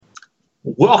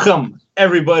Welcome,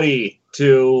 everybody,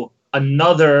 to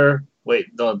another... Wait,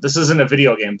 no, this isn't a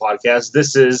video game podcast.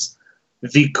 This is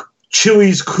the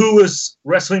Chewy's Coolest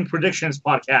Wrestling Predictions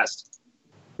podcast.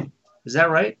 Is that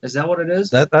right? Is that what it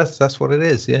is? That's what it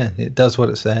is, yeah. It does what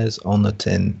it says on the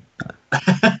tin.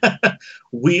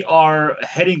 We are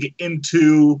heading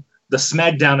into the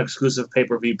SmackDown exclusive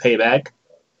pay-per-view Payback.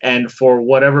 And for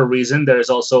whatever reason,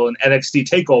 there's also an NXT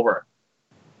TakeOver.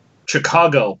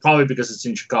 Chicago, probably because it's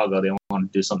in Chicago. They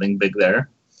want to do something big there.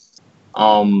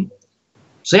 So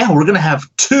yeah, we're going to have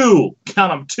two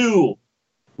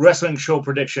wrestling show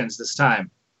predictions this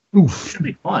time. Oof. It should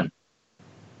be fun.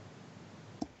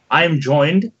 I am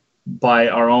joined by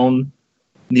our own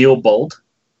Neil Bolt.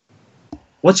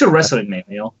 What's your wrestling name,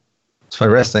 Neil? It's my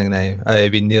wrestling name.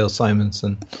 It'd be Neil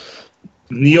Simonson.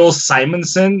 Neil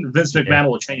Simonson? Vince McMahon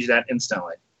will change that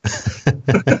instantly.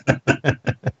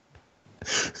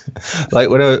 Like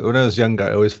when I was younger,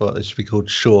 I always thought it should be called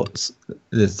Shorts.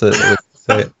 Because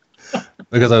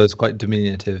I was quite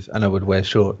diminutive and I would wear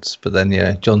shorts. But then,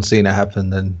 yeah, John Cena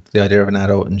happened, and the idea of an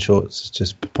adult in shorts is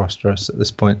just preposterous at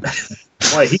this point.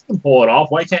 Why, he can pull it off.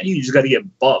 Why can't you? You just got to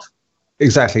get buff.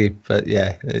 Exactly, but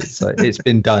yeah, it's like it's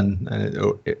been done,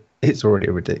 and it's already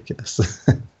ridiculous.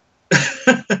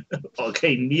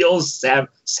 Okay, Neil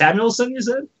Samuelson, you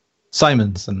said?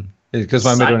 Simonson, because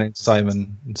my middle name's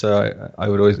Simon, so I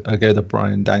would go the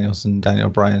Bryan Daniel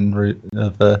Bryan route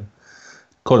of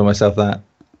calling myself that.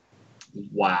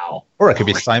 Wow. Or I could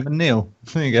be Simon Neil.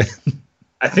 There you go.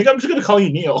 I think I'm just going to call you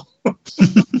Neil.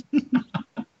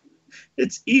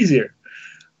 It's easier.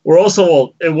 We're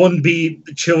also, it wouldn't be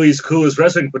Chewy's Coolest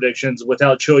Wrestling Predictions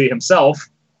without Chewy himself.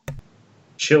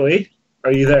 Chewy,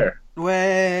 are you there?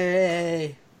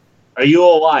 Way. Are you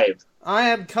alive? I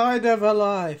am kind of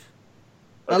alive.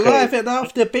 Okay. Alive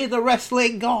enough to be the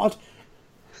wrestling god.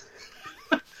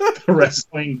 The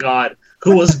wrestling god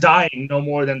who was dying no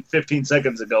more than 15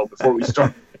 seconds ago before we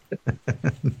started.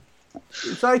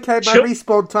 It's okay, my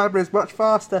respawn timer is much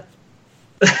faster.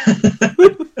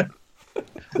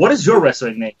 What is your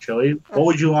wrestling name, Chewy? What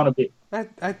would you want to be?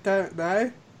 I don't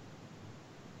know.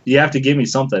 You have to give me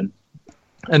something.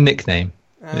 A nickname.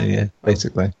 Yeah,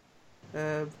 basically.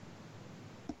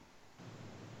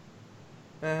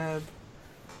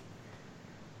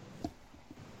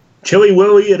 Chili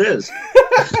Willy it is.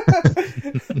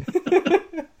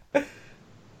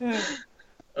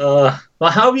 Well,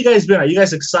 how have you guys been? Are you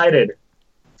guys excited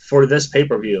for this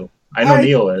pay-per-view? I know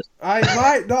Neil is. I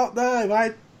might not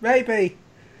know. Maybe.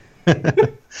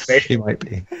 He might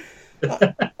be.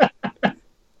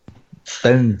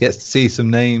 Ben gets to see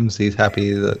some names. He's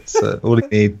happy. That's all he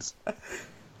needs.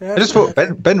 I just thought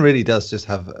Ben really does just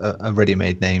have a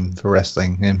ready-made name for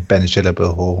wrestling. And Ben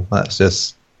Shillabah. That's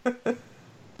just...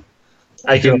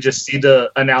 I can just see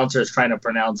the announcers trying to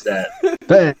pronounce that.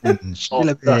 Ben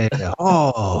Shillabah.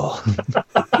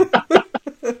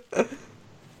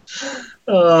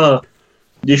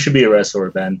 You should be a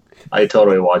wrestler, Ben. I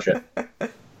totally watch it.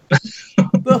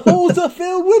 The halls are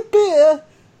filled with beer.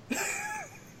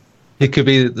 He could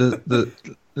be the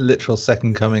literal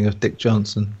second coming of Dick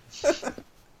Johnson.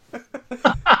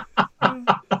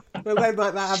 Well, then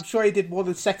like that, I'm sure he did more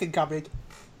than second coming.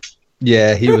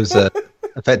 Yeah, he was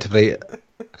effectively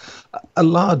a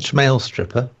large male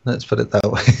stripper. Let's put it that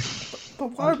way.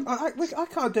 But why, I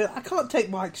can't do it. I can't take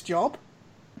Mike's job.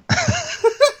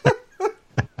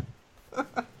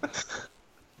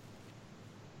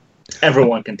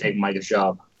 Everyone can take Mike's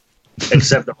job,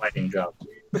 except the writing job.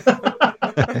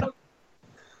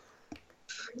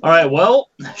 All right, well,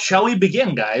 shall we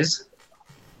begin, guys?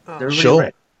 Sure.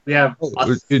 Ready? We have. Do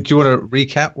you want to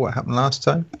recap what happened last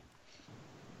time?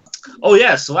 Oh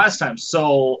yes, last time.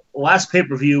 So last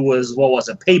pay-per-view was, what was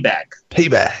it? Payback.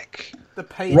 The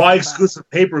Raw exclusive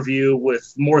pay-per-view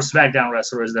with more SmackDown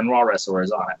wrestlers than Raw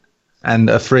wrestlers on it. And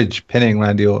a fridge pinning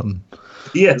Randy Orton.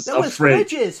 Yes, there was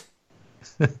fridge. fridges.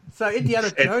 So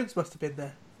Indiana Jones must have been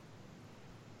there.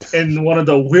 In one of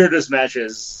the weirdest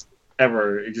matches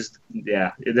ever. It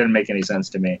didn't make any sense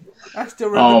to me. I still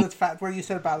remember the fact when you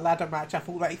said about ladder match, I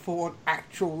thought they fought on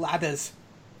actual ladders.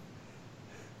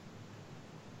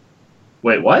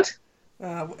 Wait, what?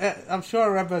 I'm sure I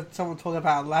remember someone talking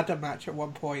about a ladder match at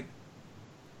one point.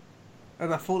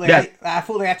 And I thought they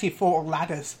actually fought on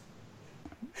ladders.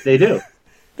 They do.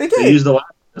 They do. They use the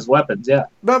ladders as weapons, yeah.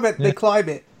 No, but they climb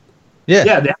it. Yeah.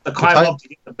 Yeah, they have to climb up to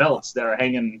get the belts that are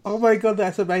hanging. Oh my god,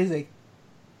 that's amazing.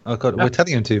 Oh god, we're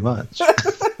telling him too much.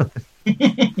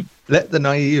 Let the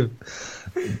naive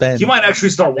Ben... You might actually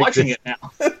start watching it now.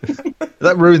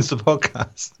 That ruins the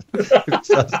podcast.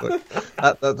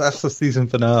 That's the season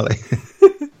finale.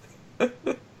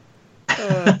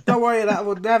 Don't worry, that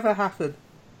will never happen.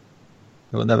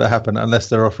 It will never happen unless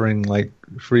they're offering like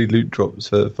free loot drops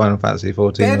for Final Fantasy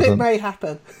 14. Then it may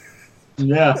happen.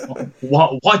 Yeah,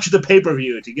 watch the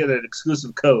pay-per-view to get an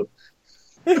exclusive code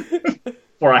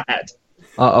for a hat.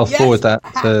 I'll forward that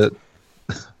to.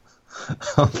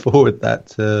 I'll forward that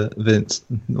to Vince.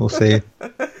 We'll see.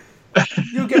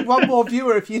 You'll get one more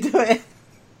viewer if you do it.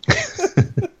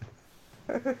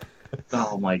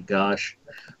 Oh my gosh.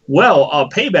 Well,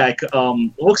 Payback.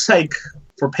 Looks like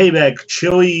for Payback,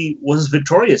 Chili was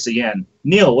victorious again.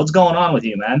 Neil, what's going on with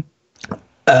you, man?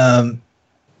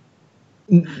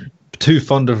 Too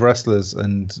fond of wrestlers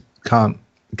and can't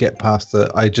get past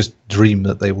it. I just dream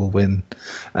that they will win.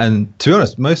 And to be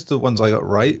honest, most of the ones I got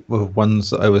right were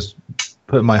ones that I was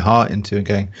putting my heart into and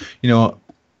going, you know what,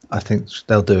 I think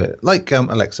they'll do it. Like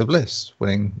Alexa Bliss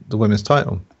winning the women's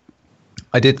title.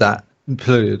 I did that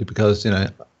purely because, you know,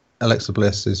 Alexa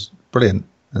Bliss is brilliant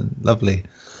and lovely.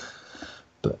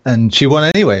 And she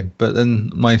won anyway. But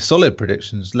then my solid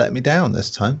predictions let me down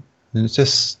this time. And it's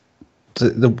just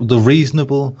the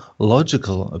reasonable,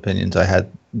 logical opinions I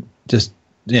had just,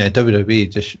 you know, WWE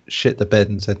just shit the bed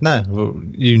and said, no, well,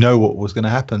 you know what was going to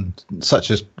happen,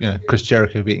 such as, you know, Chris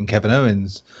Jericho beating Kevin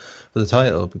Owens for the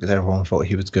title because everyone thought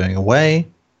he was going away.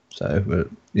 So,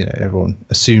 you know, everyone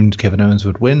assumed Kevin Owens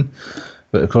would win.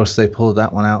 But, of course, they pulled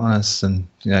that one out on us and,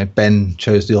 you know, Ben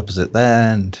chose the opposite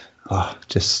there and,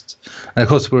 and, of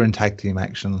course, we were in tag team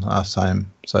action last time.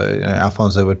 So, you know,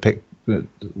 Alfonso would pick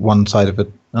one side of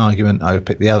an argument, I would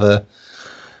pick the other.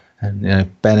 And, you know,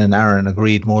 Ben and Aaron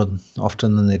agreed more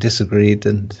often than they disagreed,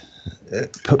 and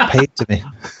it put paid to me.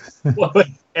 What,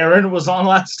 Aaron was on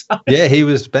last time? Yeah, he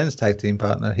was Ben's tag team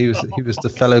partner. He was the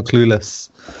fellow Clueless.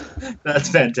 That's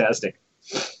fantastic.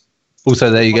 Also,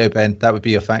 there you go, Ben. That would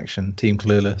be your faction, Team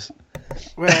Clueless.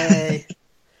 Way.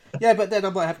 Yeah, but then I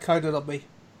might have Conan on me.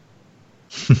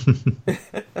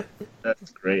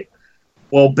 That's great.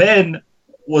 Well, Ben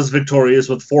was victorious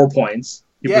with 4 points.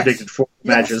 He predicted 4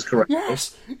 matches correctly.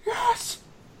 Yes!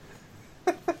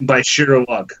 By sheer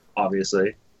luck,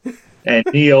 obviously. And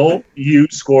Neil, you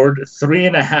scored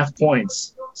 3.5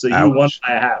 points. So you won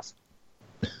by a half.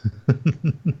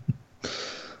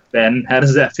 Ben, how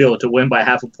does that feel to win by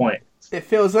half a point? It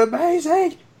feels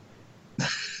amazing!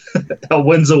 A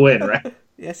win's a win, right?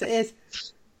 Yes, it is.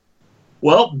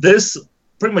 Well, this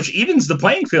pretty much evens the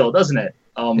playing field, doesn't it?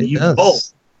 It you does.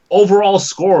 both overall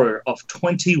score of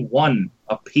 21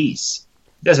 apiece.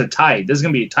 You guys are tied. This is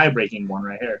going to be a tie-breaking one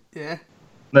right here. Yeah.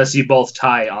 Unless you both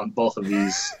tie on both of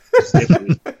these.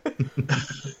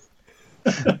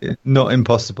 Not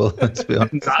impossible, let's be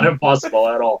honest. Not impossible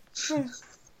at all.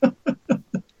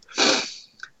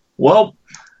 Well,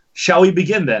 shall we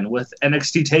begin then with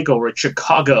NXT TakeOver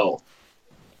Chicago?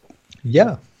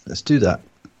 Yeah, let's do that.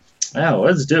 Yeah,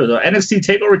 let's do it. NXT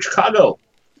TakeOver Chicago.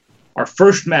 Our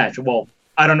first match. Well,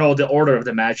 I don't know the order of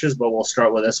the matches, but we'll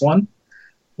start with this one.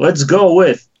 Let's go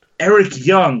with Eric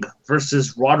Young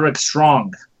versus Roderick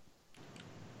Strong.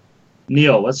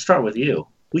 Neil, let's start with you.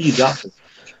 Who you got for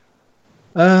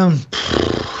this?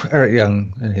 Eric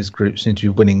Young and his group seem to be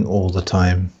winning all the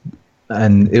time.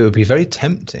 And it would be very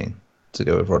tempting to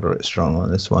go with Roderick Strong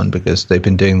on this one because they've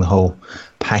been doing the whole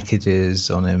packages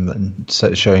on him and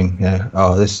showing, you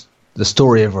know, the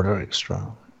story of Roderick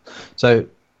Strong. So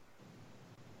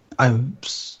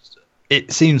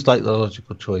it seems like the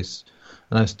logical choice,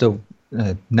 and I'm still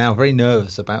now very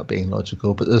nervous about being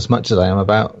logical, but as much as I am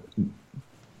about, you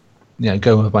know,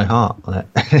 going with my heart on it,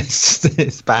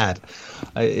 it's bad.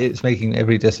 It's making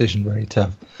every decision very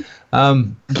tough.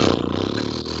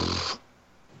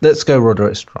 Let's go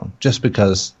Roderick Strong, just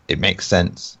because it makes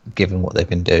sense given what they've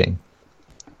been doing.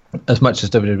 As much as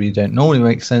WWE don't normally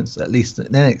make sense, at least in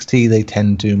NXT they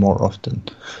tend to more often.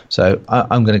 So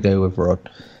I'm going to go with Rod.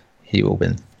 He will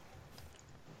win.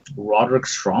 Roderick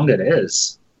Strong it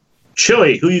is.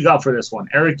 Chili, who you got for this one?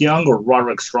 Eric Young or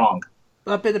Roderick Strong?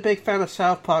 I've been a big fan of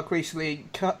South Park recently.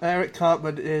 Eric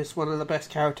Cartman is one of the best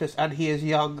characters, and he is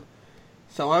young.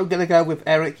 So I'm going to go with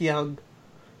Eric Young.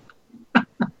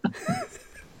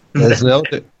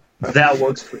 That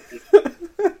works for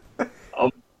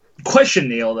you. Question,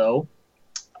 Neil, though.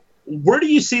 Where do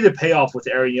you see the payoff with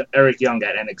Eric Young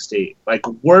at NXT? Like,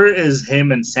 where is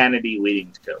him and Sanity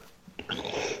leading to?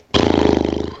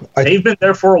 They've been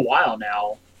there for a while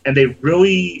now, and they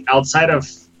really, outside of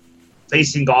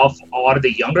facing off a lot of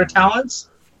the younger talents,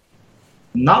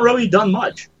 not really done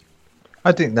much.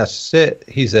 I think that's it.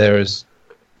 He's there as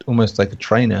almost like a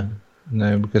trainer, you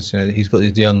know, because, you know, he's got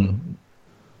this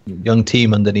young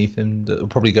team underneath him that will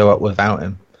probably go up without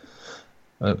him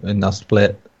in that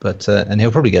split. But and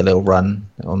he'll probably get a little run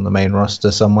on the main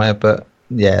roster somewhere. But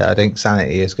yeah, I think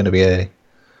Sanity is going to be an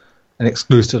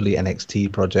exclusively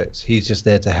NXT project. He's just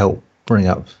there to help bring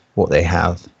up what they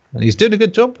have, and he's doing a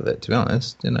good job of it, to be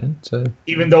honest. So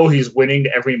even though he's winning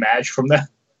every match from that.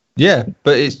 Yeah,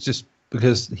 but it's just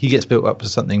because he gets built up to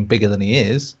something bigger than he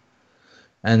is,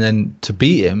 and then to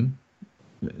beat him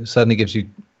suddenly gives you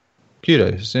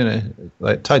kudos.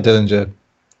 Like Ty Dillinger,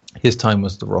 his time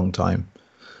was the wrong time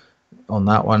on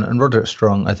that one, and Roderick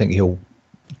Strong, I think he'll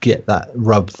get that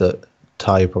rub that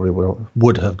Ty probably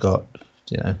would have got.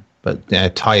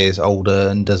 But Ty is older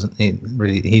and doesn't he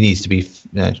needs to be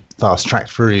fast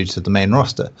tracked through to the main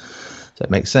roster, so it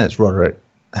makes sense. Roderick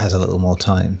has a little more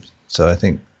time, so I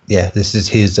think. Yeah, this is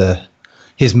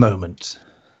his moment.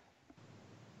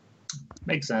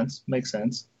 Makes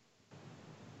sense.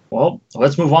 Well,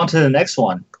 let's move on to the next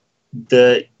one.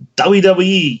 The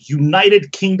WWE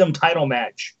United Kingdom title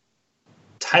match.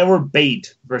 Tyler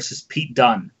Bate versus Pete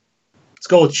Dunne. Let's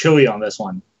go with Chewy on this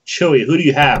one. Chewy, who do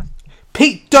you have?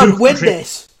 Pete Dunne win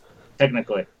this!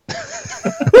 Technically.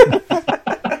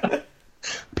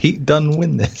 Pete Dunne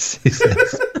win this, he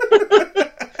says.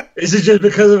 Is it just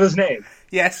because of his name?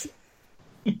 Yes.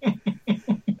 I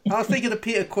was thinking of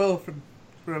Peter Quill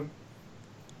from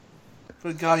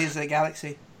Guardians of the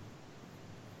Galaxy.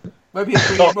 Maybe a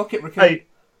Green Rocket Raccoon.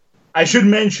 I should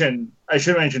mention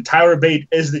Tyler Bate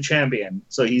is the champion,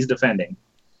 so he's defending.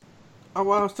 Oh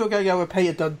well, I'm still going to go with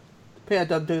Peter Dunne. Peter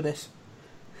Dunne do this.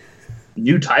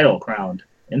 New title crowned.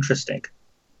 Interesting.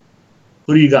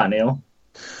 Who do you got, Neil?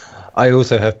 I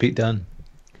also have Pete Dunne.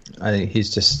 I think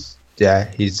he's just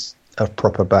he's a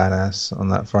proper badass on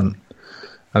that front.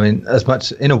 I mean, as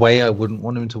much in a way, I wouldn't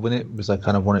want him to win it because I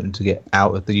kind of wanted him to get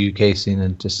out of the UK scene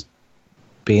and just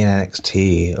be in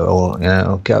NXT or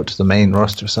get up to the main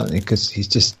roster or something, because he's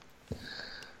just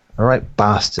a right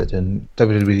bastard, and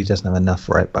WWE really doesn't have enough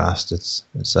right bastards.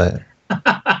 So, and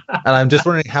I'm just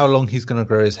wondering how long he's going to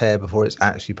grow his hair before it's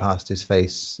actually past his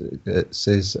face. It's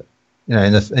his,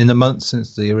 in the months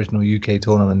since the original UK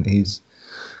tournament, he's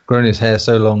grown his hair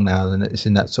so long now, and it's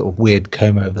in that sort of weird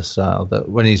comb-over style that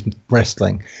when he's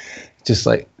wrestling, it just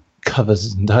like covers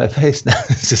his entire face now.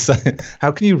 It's just like,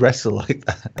 how can you wrestle like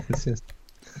that? It's just...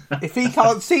 If he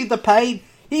can't see the pain,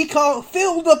 he can't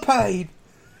feel the pain.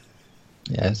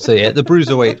 Yeah, so the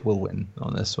Bruiserweight will win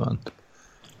on this one.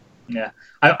 Yeah.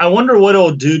 I wonder what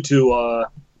it'll do to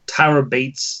Tyler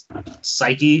Bates'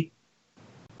 psyche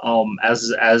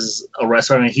as a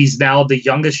wrestler. I mean, he's now the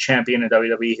youngest champion in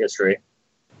WWE history.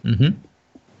 Mm-hmm.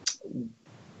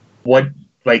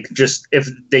 If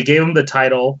they gave him the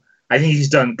title, I think he's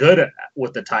done good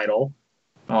with the title.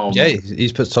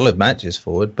 He's put solid matches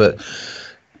forward, but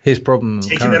his problem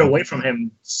taking it away from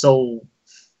him so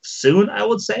soon, I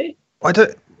would say.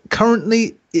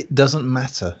 Currently, it doesn't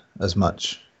matter as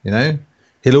much.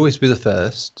 He'll always be the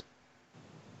first,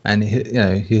 and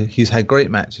he's had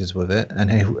great matches with it,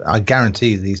 and I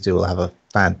guarantee these two will have a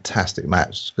fantastic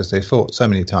match because they fought so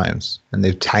many times, and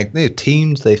they've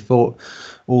teamed, they fought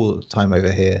all the time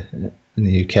over here in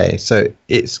the UK. So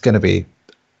it's going to be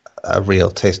a real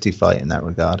tasty fight in that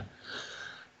regard.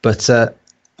 But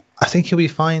I think he'll be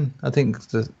fine. I think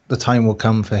the time will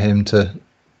come for him to,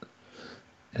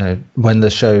 when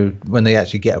they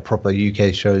actually get a proper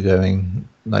UK show going,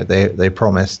 like they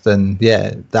promised, then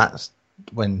that's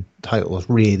when titles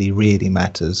really, really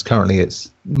matters. Currently,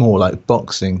 it's more like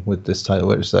boxing with this title,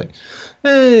 where it's like,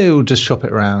 we'll just shop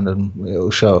it around and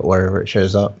it'll show up wherever it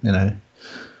shows up.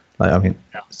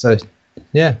 So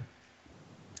yeah.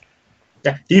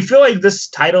 Yeah. Do you feel like this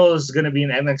title is going to be an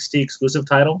NXT exclusive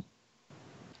title?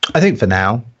 I think for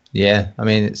now, yeah. I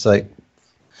mean, it's like,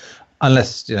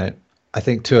 unless, I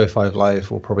think 205 Live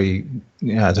will probably,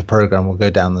 as a program, will go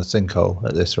down the sinkhole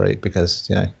at this rate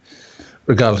because,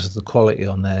 regardless of the quality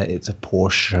on there, it's a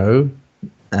poor show.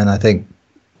 And I think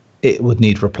it would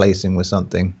need replacing with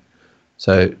something.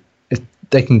 So if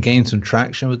they can gain some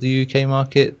traction with the UK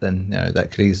market, then, that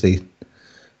could easily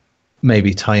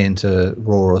maybe tie into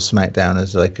Raw or SmackDown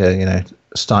as like a,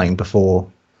 starting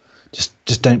before.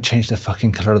 Just don't change the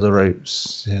fucking colour of the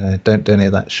ropes. Don't do any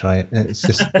of that shit. It's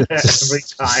just every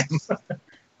time.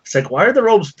 It's like, why are the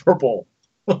ropes purple?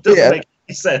 It doesn't make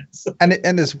any sense. And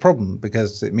it's a problem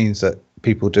because it means that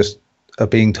people just are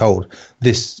being told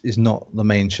this is not the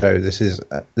main show. This is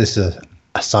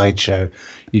a side show.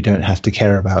 You don't have to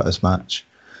care about as much.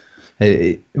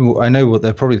 I know what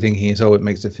they're probably thinking is, it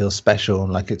makes it feel special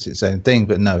and like it's its own thing.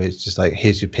 But no, it's just like,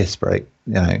 here's your piss break.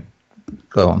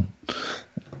 Go on.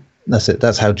 That's it.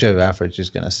 That's how Joe Average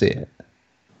is going to see it.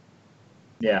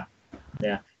 Yeah.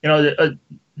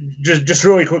 Just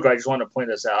really quick, I just want to point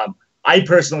this out. I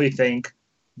personally think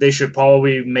they should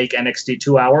probably make NXT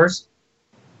 2 hours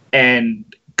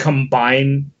and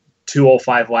combine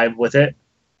 205 Live with it.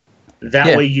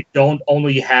 That way you don't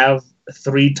only have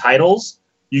 3 titles,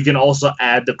 you can also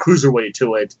add the Cruiserweight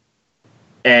to it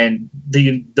and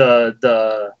the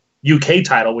UK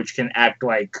title, which can act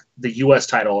like the US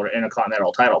title or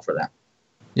Intercontinental title for them.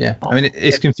 Yeah, I mean,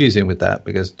 it's confusing with that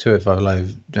because 205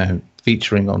 Live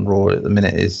featuring on Raw at the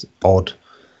minute is odd.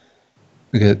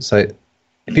 Because so it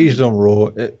features on Raw,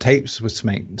 it tapes with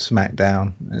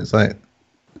SmackDown, and it's like,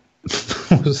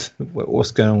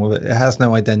 what's going on with it? It has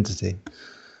no identity.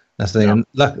 That's the thing.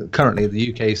 And currently,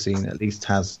 the UK scene at least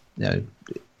has, I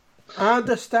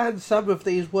understand some of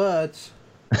these words.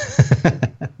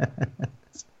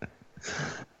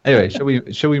 Anyway,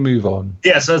 shall we move on?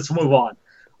 Yes, let's move on.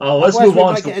 Let's move on.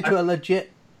 We might get into a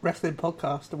legit wrestling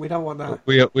podcast, and we don't want that.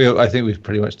 I think we've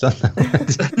pretty much done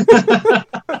that.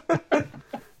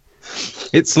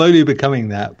 It's slowly becoming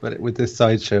that, but with this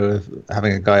sideshow of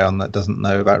having a guy on that doesn't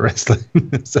know about wrestling.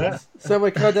 So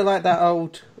we're kind of like that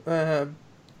old.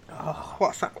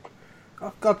 What's that?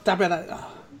 Oh, God damn it!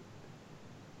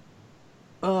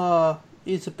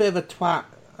 He's a bit of a twat,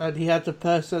 and he had a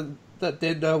person that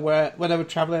didn't know when they were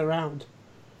travelling around.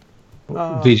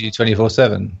 VG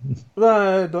 24/7.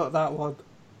 No, not that one.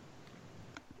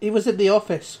 He was in The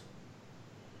Office.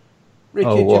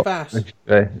 Ricky Gervais.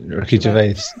 Ricky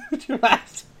Gervais.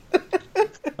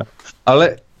 I'll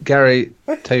let Gary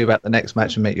tell you about the next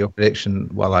match and make your prediction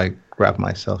while I grab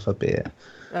myself a beer.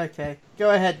 Okay,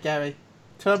 go ahead, Gary.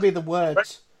 Tell me the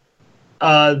words.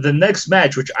 The next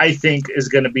match, which I think is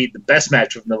going to be the best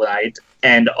match of the night,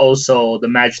 and also the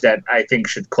match that I think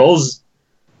should close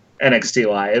NXT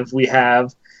Live, we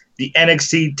have the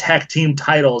NXT Tag Team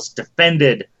titles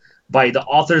defended by the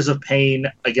Authors of Pain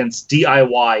against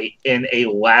DIY in a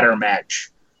ladder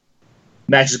match.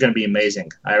 Match is going to be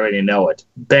amazing. I already know it.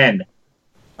 Ben,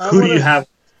 who do you have?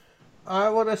 I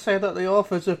want to say that the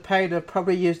Authors of Pain have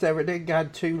probably used their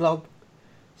Rinnegan too long.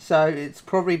 So it's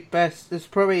probably best. It's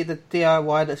probably the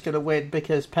DIY that's going to win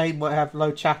because Pain might have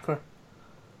low chakra.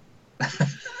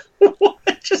 What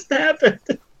just happened?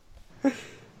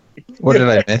 What did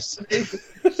I miss?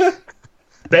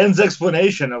 Ben's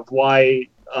explanation of why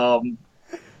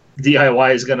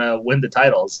DIY is going to win the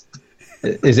titles.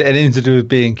 Is it anything to do with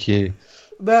B&Q?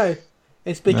 No,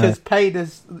 it's because Pain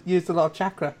has used a lot of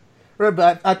chakra.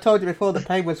 Remember, I told you before that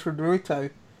Pain was from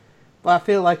Naruto, but I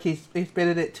feel like he's been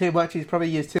in it too much. He's probably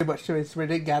used too much to his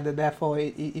Rinnegan, and therefore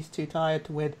he's too tired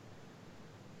to win.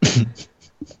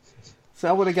 So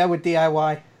I want to go with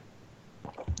DIY.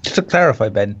 Just to clarify,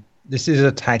 Ben, this is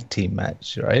a tag team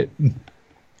match, right?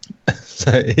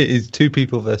 So it is 2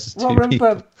 people versus 2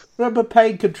 people. Remember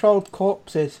Pain controlled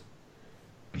corpses.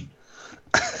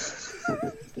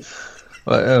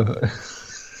 Well,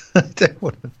 I don't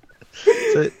want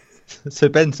to... So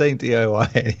Ben's saying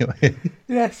DIY anyway.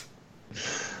 Yes.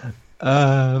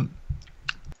 I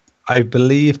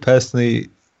believe personally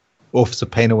Authors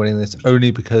of Pain are winning this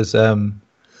only because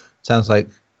sounds like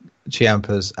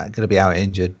Ciampa's going to be out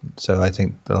injured, so I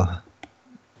think they'll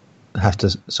have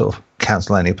to sort of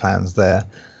cancel any plans there.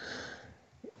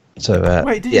 So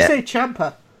wait, did you say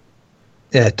Ciampa?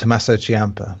 Yeah, Tommaso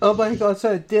Ciampa. Oh my God!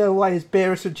 So DIY is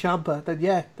Beerus and Ciampa. Then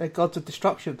yeah, they're gods of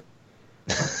destruction.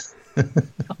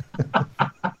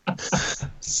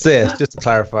 So yeah, just to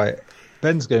clarify,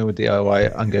 Ben's going with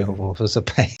DIY. I'm going with Authors of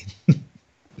Pain.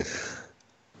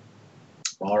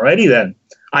 Alrighty then.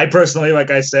 I personally,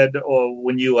 like I said,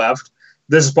 when you left,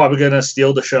 this is probably going to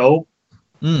steal the show.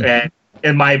 And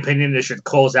in my opinion, it should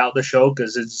close out the show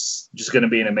because it's just going to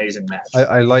be an amazing match.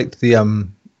 I liked the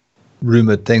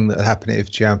rumored thing that happened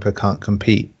if Ciampa can't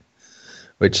compete,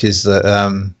 which is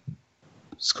that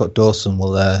Scott Dawson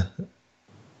will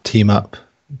team up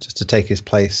just to take his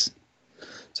place.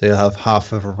 So you'll have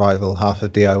half of Revival, half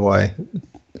of DIY.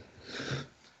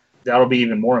 That'll be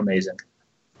even more amazing.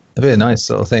 It'd be a nice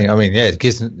sort of thing. I mean, yeah, it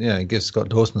gives Scott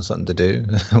Dawson something to do.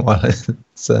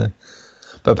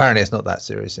 But apparently it's not that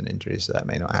serious an injury, so that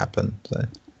may not happen. So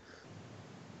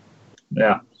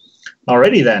yeah.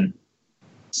 Alrighty then.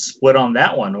 Split on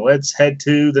that one. Let's head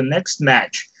to the next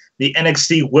match. The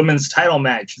NXT Women's Title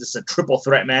match. This is a triple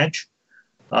threat match.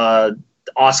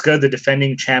 Asuka, the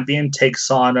defending champion, takes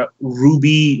on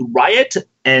Ruby Riott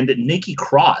and Nikki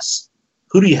Cross.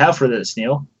 Who do you have for this,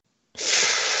 Neil?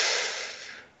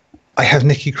 I have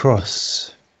Nikki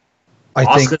Cross.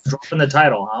 Asuka's dropping the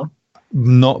title, huh?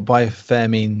 Not by fair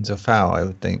means or foul, I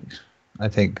would think. I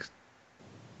think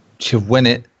she'll win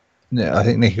it. No, I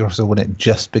think Nikki Cross will win it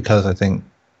just because I think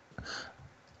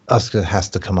Asuka has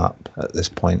to come up at this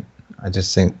point. I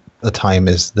just think the time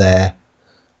is there.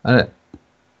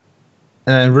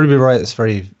 And Ruby Riot's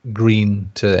very green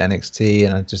to NXT,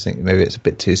 and I just think maybe it's a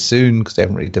bit too soon because they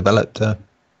haven't really developed her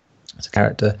as a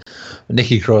character. But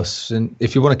Nikki Cross, and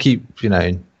if you want to keep, if you're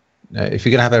going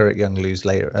to have Eric Young lose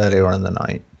earlier on in the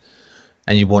night,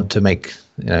 and you want to make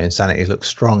Insanity look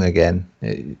strong again,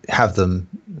 have them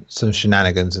some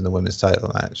shenanigans in the women's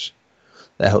title match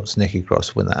that helps Nikki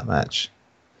Cross win that match.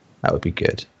 That would be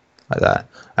good, like that.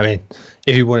 I mean,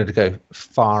 if you wanted to go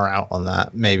far out on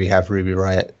that, maybe have Ruby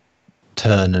Riott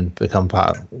turn and become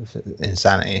part of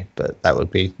Insanity, but that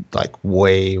would be like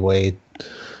way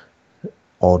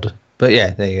odd. But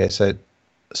yeah, there you go. So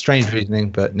strange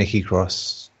reasoning, but Nikki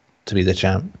Cross to be the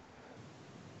champ.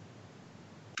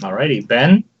 Alrighty,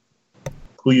 Ben,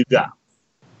 who you got?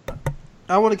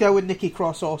 I want to go with Nikki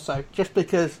Cross also, just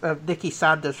because of Nikki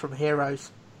Sanders from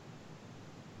Heroes.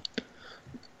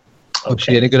 Okay. Was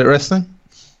she any good at wrestling?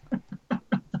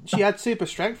 She had super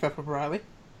strength, if I'm rightly.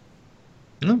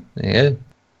 Yeah.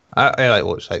 I like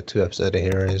watched like 2 episodes of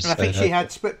Heroes. And I think she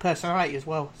had split personality as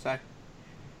well, so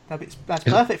that's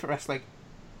perfect for wrestling.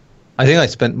 I think I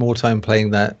spent more time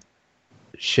playing that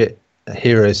shit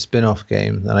Heroes spin-off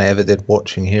game than I ever did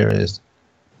watching Heroes.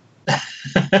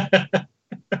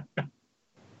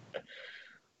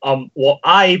 Well,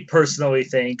 I personally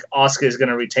think Asuka is going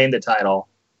to retain the title,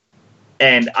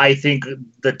 and I think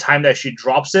the time that she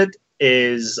drops it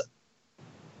is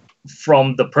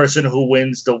from the person who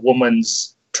wins the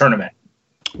women's tournament.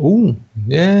 Ooh,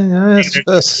 yeah,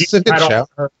 that's a good shout.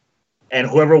 And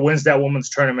whoever wins that women's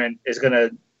tournament is going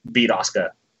to beat Asuka,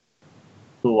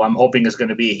 who I'm hoping is going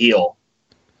to be a heel.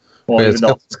 Well, even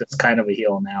though Asuka's kind of a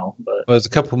heel now. But there's a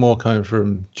couple more coming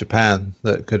from Japan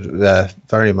that could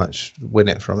very much win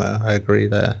it from her. I agree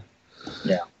there.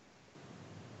 Yeah.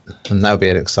 And that would be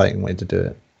an exciting way to do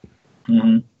it.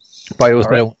 Mm-hmm. But I also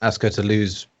don't want Asuka to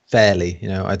lose fairly.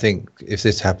 I think if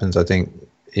this happens, I think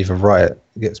either Riot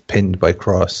gets pinned by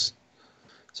Cross,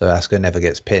 so Asuka never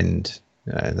gets pinned.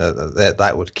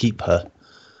 That would keep her.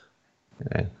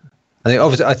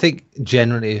 I think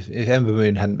generally, if Ember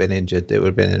Moon hadn't been injured, it would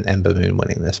have been an Ember Moon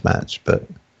winning this match. But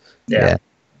yeah.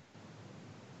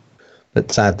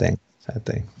 But sad thing.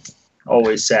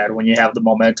 Always sad when you have the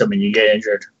momentum and you get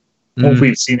injured.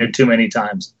 We've seen it too many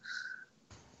times.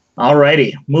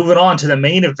 Alrighty, moving on to the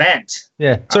main event.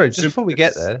 Yeah, sorry, just before we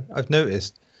get there, I've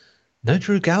noticed no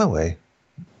Drew Galloway.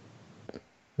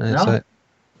 No?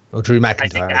 Or Drew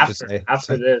McIntyre, I think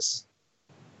after this,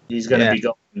 he's going to be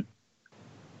going.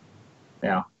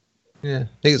 Yeah. Yeah, I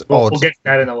think it's odd. We'll get to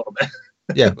that in a little bit.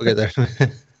 Yeah, we'll get there.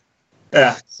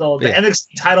 Yeah, so the NXT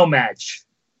title match,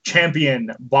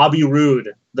 champion Bobby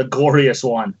Roode, the glorious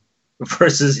one,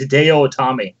 versus Hideo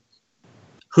Itami.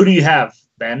 Who do you have,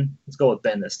 Ben? Let's go with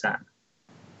Ben this time.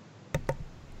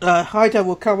 Hideo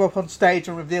will come up on stage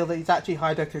and reveal that he's actually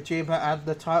Hideo Kojima, and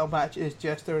the title match is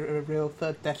just a real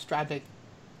third Death Stranding.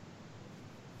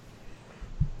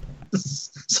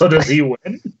 So does he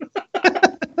win?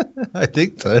 I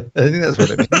think so. I think that's what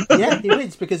it means. Yeah, he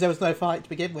wins because there was no fight to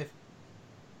begin with.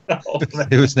 Oh,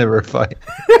 it was never a fight.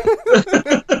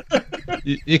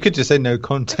 you could just say no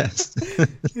contest.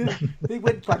 Yeah, he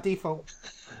wins by default.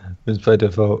 Wins by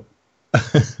default.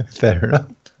 Fair enough.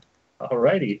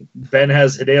 Alrighty. Ben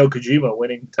has Hideo Kojima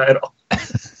winning title.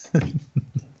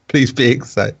 Please be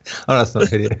excited. Oh, that's not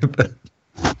Hideo. But...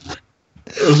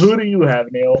 Who do you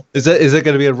have, Neil? Is it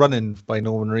going to be a run-in by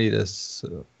Norman Reedus,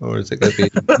 or is it going to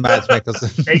be Mads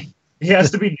Mikkelsen? He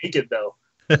has to be naked, though.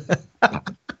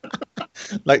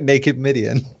 Like Naked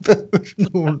Midian,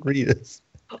 Norman Reedus.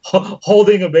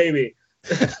 Holding a baby.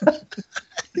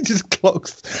 He just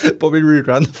clocks Bobby Roode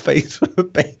around the face with a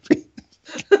baby.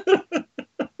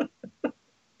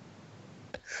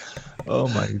 Oh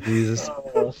my Jesus.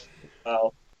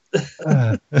 Wow.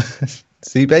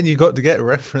 See, Ben, you got to get a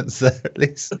reference there at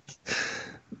least.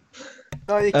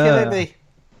 Oh, you're killing me.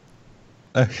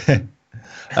 Okay.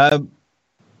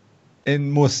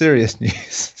 In more serious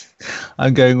news,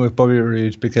 I'm going with Bobby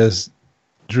Roode because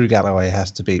Drew Galloway has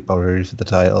to beat Bobby Roode for the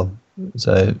title.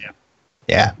 So,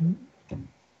 yeah.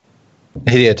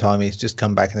 Hideo Itami's just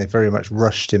come back and they very much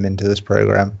rushed him into this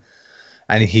program.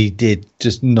 And he did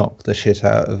just knock the shit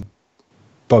out of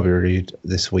Bobby Roode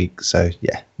this week. So,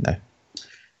 yeah, no.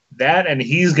 That, and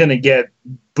he's going to get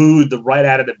booed right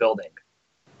out of the building.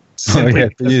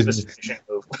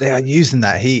 They are using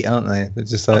that heat, aren't they? They're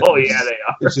just like, oh, yeah, they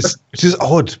are. It's just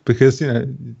odd because,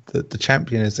 the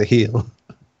champion is a heel.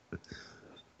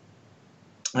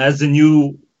 As the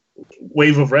new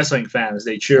wave of wrestling fans,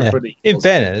 they cheer for the heels. In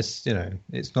fairness,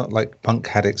 it's not like Punk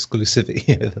had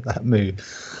exclusivity over that move.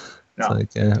 No.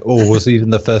 Or was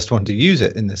even the first one to use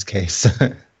it in this case.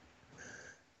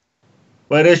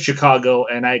 But it is Chicago,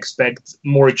 and I expect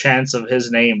more chance of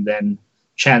his name than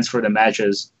chance for the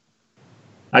matches.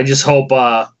 I just hope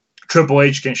Triple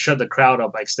H can shut the crowd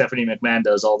up like Stephanie McMahon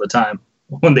does all the time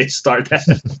when they start that.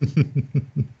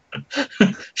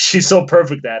 She's so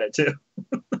perfect at it, too.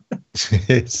 She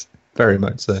is. Very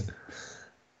much so.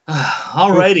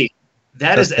 Alrighty.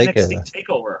 That is Let's take NXT it.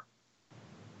 TakeOver.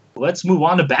 Let's move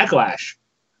on to Backlash.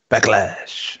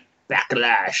 Backlash.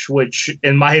 Backlash, which,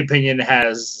 in my opinion,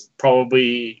 has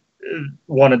probably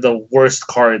one of the worst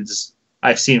cards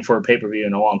I've seen for a pay-per-view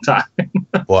in a long time.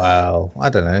 Wow. I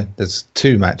don't know. There's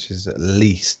 2 matches at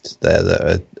least there that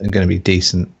are going to be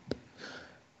decent.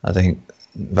 I think,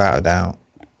 without a doubt.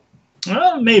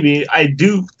 Well, maybe. I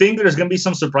do think there's going to be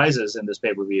some surprises in this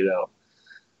pay-per-view,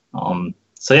 though.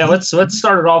 So yeah, let's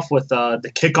start it off with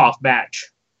the kickoff match.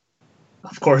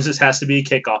 Of course, this has to be a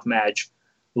kickoff match.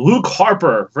 Luke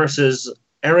Harper versus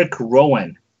Eric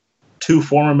Rowan, 2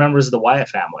 former members of the Wyatt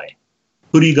family.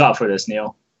 Who do you got for this,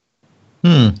 Neil?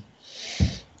 I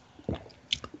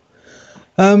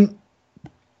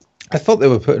thought they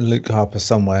were putting Luke Harper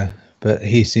somewhere, but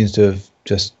he seems to have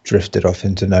just drifted off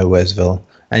into Nowheresville.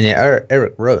 And yeah,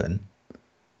 Eric Rowan,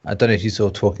 I don't know if you saw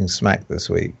Talking Smack this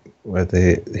week, where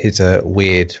he's a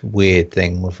weird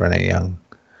thing with Renee Young.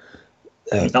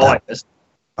 Like this.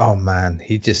 Oh man,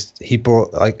 he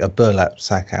brought like a burlap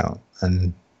sack out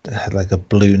and had like a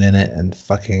balloon in it and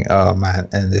fucking, oh man,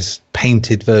 and this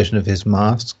painted version of his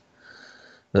mask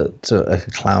that like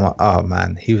a clown. Oh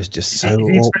man, he was just so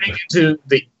He's awkward. turning into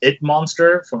the It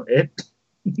monster from It.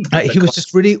 He was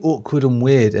just really awkward and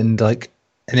weird, and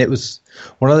it was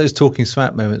one of those Talking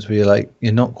Smack moments where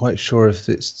you're not quite sure if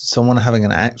it's someone having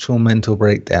an actual mental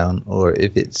breakdown or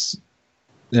if it's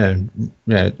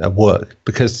a work,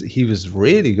 because he was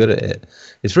really good at it.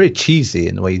 It's very cheesy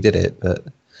in the way he did it, but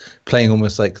playing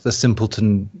almost like the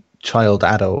simpleton child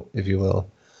adult, if you will.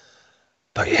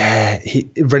 But yeah,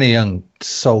 Renee Young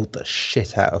sold the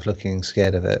shit out of looking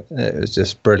scared of it. It was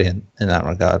just brilliant in that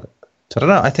regard. So I don't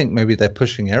know. I think maybe they're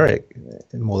pushing Eric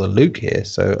more than Luke here.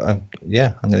 So I'm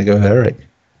going to go with Eric.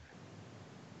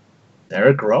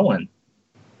 Eric Rowan.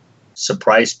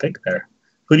 Surprise pick there.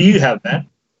 Who do you have, man?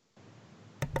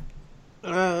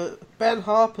 Ben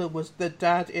Harper was the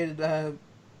dad in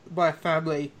my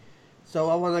family, so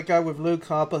I want to go with Luke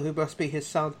Harper, who must be his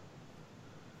son.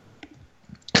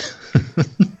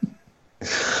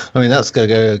 I mean, that's going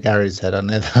to go over Gary's head. I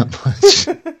know that much.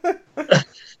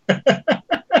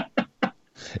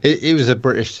 It was a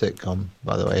British sitcom,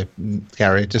 by the way,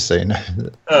 Gary, just so you know.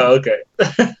 Oh, okay.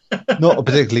 Not a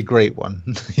particularly great one,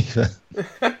 either.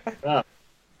 Oh,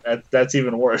 that's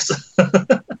even worse.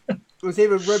 It was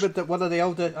even rumoured that one of the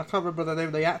older, I can't remember the name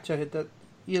of the actor, that,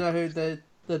 you know who, the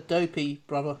dopey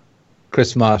brother.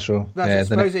 Chris Marshall. That's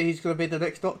supposedly he's going to be the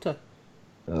next Doctor.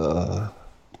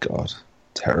 God,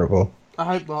 terrible. I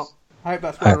hope not. I hope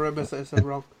that's one of the rumours that is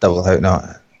wrong. Double hope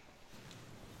not.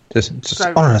 Just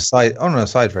So- on an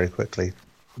aside, very quickly.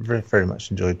 Very, very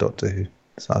much enjoyed Doctor Who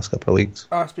this last couple of weeks.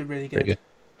 Oh, it's been really good. Very good.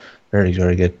 Very,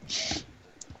 very good.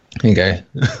 There you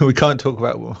go. We can't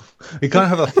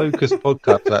have a focused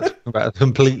podcast without talking about a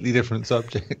completely different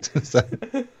subject. So,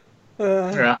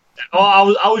 Yeah.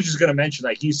 Oh, I was just gonna mention,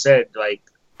 like you said, like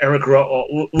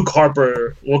Luke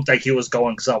Harper looked like he was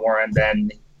going somewhere, and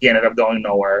then he ended up going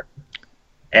nowhere.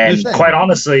 And You're saying- quite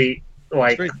honestly,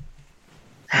 like Great.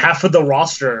 half of the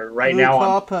roster right Luke now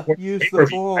Harper, on use the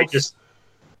pay-per-view, Force.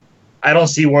 I don't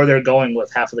see where they're going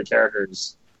with half of the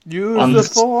characters. Use on the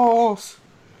this- Force!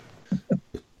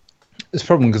 it's a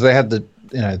problem because they had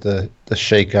the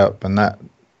shake up and that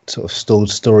sort of stalled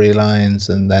storylines,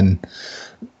 and then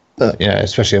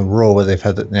especially on Raw where they've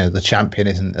had the champion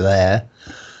isn't there,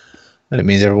 and it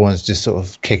means everyone's just sort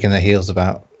of kicking their heels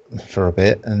about for a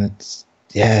bit, and it's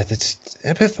a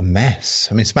bit of a mess.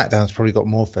 I mean, SmackDown's probably got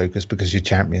more focus because your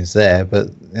champion's there, but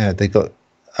they got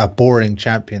a boring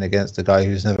champion against a guy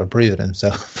who's never proven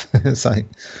himself. It's like,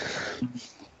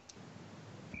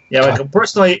 Yeah, like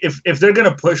personally, if they're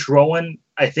gonna push Rowan,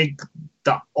 I think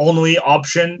the only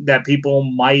option that people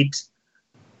might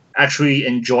actually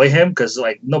enjoy him, because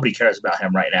like nobody cares about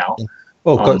him right now.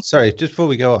 oh God, sorry, just before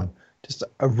we go on, just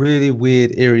a really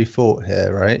weird, eerie thought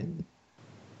here, right?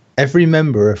 Every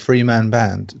member of a 3-man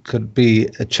band could be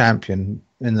a champion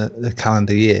in the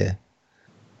calendar year.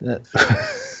 Well,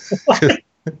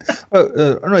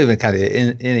 not even calendar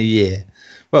year, in a year.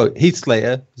 Well, Heath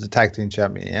Slater was a tag team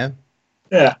champion, yeah?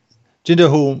 Yeah.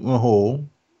 Jinder Mahal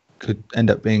could end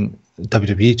up being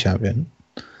WWE champion,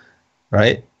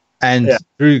 right? And Yeah.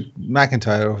 Drew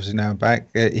McIntyre, obviously now back,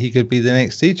 he could be the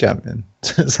NXT champion.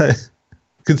 So,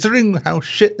 considering how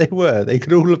shit they were, they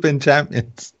could all have been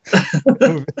champions.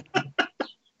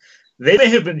 They may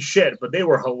have been shit, but they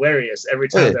were hilarious every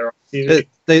time they were on TV.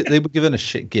 They were given a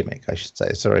shit gimmick, I should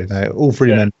say. Sorry, no, all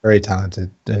three men very talented.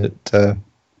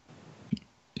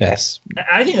 Yes,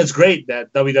 I think it's great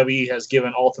that WWE has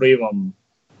given all three of them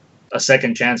a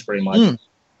second chance, pretty much.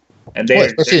 And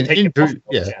they're taking Drew.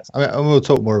 Yeah, I mean, we'll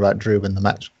talk more about Drew when the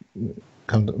match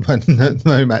comes, when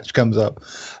no match comes up.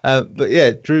 But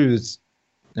yeah, Drew's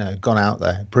gone out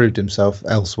there, proved himself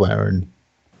elsewhere, and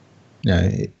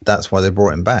that's why they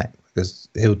brought him back, because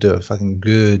he'll do a fucking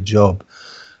good job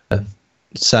of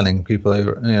selling people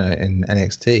over, in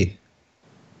NXT.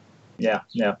 Yeah.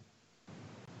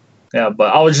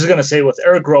 But I was just gonna say, with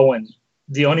Eric Rowan,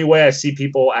 the only way I see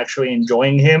people actually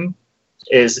enjoying him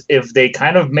is if they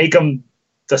kind of make him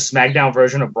the SmackDown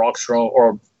version of Braun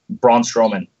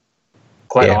Strowman.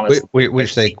 Quite honestly,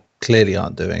 which they clearly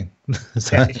aren't doing.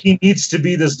 So. He needs to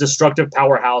be this destructive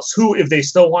powerhouse who, if they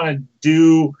still want to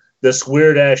do this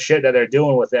weird ass shit that they're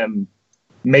doing with him,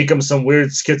 make him some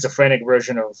weird schizophrenic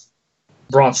version of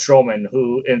Braun Strowman,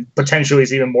 who potentially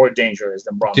is even more dangerous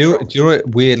than Braun Strowman. Do you know what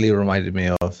it weirdly reminded me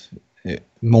of?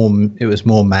 It was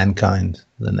more Mankind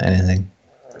than anything.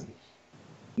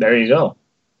 There you go.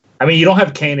 I mean, you don't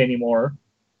have Kane anymore.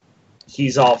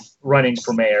 He's off running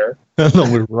for mayor.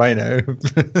 Along with Rhino.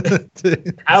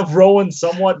 Have Rowan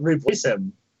somewhat replace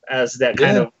him as that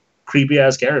kind of creepy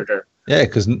ass character. Yeah,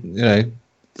 because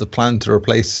the plan to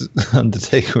replace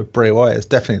Undertaker with Bray Wyatt is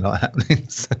definitely not happening.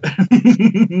 So.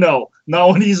 No,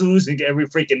 not when he's losing every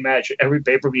freaking match, every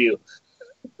pay-per-view.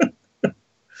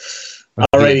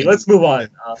 Alrighty, let's move on.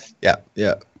 Yeah.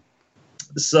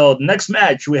 So next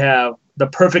match, we have the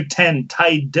Perfect 10,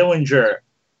 Ty Dillinger,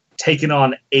 taking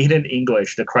on Aiden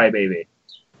English, the Crybaby.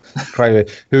 Crybaby,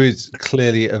 who is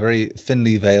clearly a very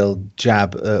thinly veiled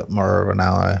jab at Mauro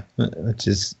Ranallo, which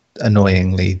is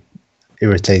annoyingly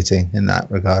irritating in that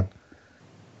regard.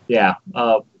 Yeah.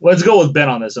 Let's go with Ben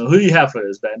on this one. Who do you have for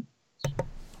this, Ben?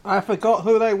 I forgot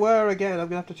who they were again. I'm going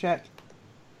to have to check.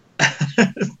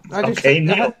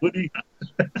 Neil, who do you have?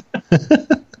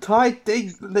 Ty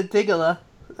the Diggler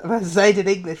versus Aiden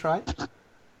English, right?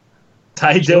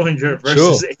 Ty Dillinger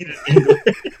versus Aiden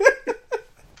English.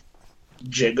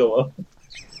 Gigolo.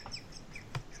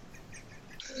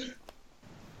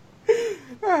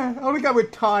 I want to go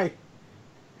with Ty.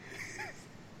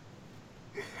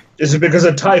 Is it because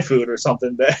of Thai food or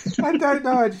something, Ben? I don't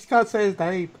know. I just can't say his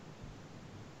name.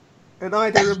 And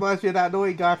Aiden reminds me of that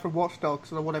annoying guy from Watch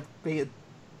Dogs, and I want to be it.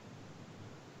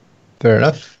 Fair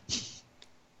enough.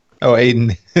 Oh,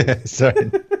 Aiden.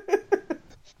 Sorry.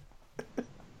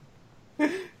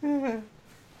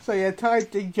 So yeah, Ty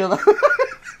Dillinger.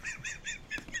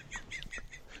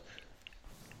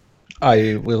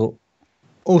 I will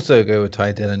also go with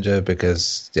Ty Dillinger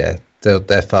because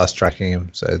they're fast tracking him,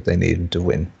 so they need him to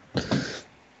win.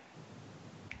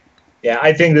 Yeah,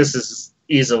 I think this is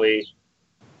easily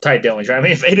Ty Dillinger. I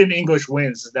mean, if Aiden English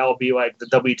wins, that will be like the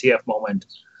WTF moment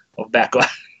of Backlash.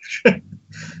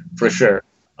 For sure.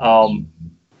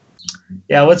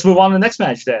 Let's move on to the next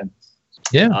match then.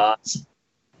 Yeah.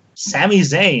 Sami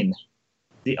Zayn,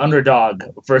 the underdog,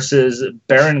 versus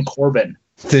Baron Corbin.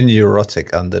 The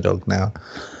neurotic underdog now.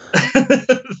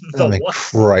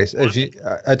 Christ.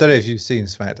 I don't know if you've seen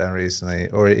SmackDown recently,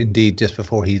 or indeed just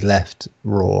before he left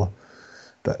Raw,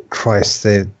 but Christ,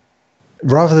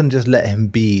 rather than just let him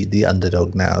be the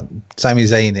underdog now, Sami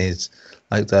Zayn is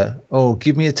like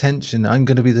give me attention, I'm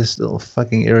going to be this little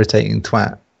fucking irritating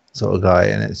twat sort of guy,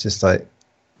 and it's just like,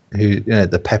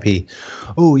 the peppy,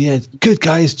 good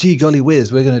guys, gee golly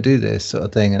whiz, we're going to do this sort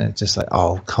of thing, and it's just like,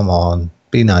 oh, come on,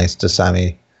 be nice to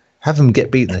Sammy. Have him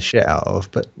get beaten the shit out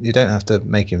of, but you don't have to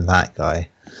make him that guy.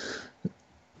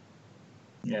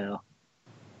 Yeah.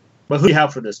 But who do you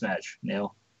have for this match,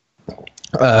 Neil?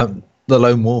 The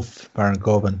Lone Wolf, Baron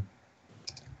Corbin.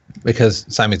 Because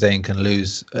Sami Zayn can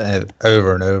lose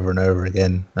over and over and over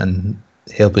again, and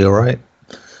he'll be all right.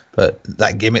 But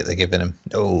that gimmick they're giving him,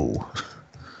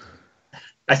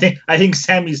 I think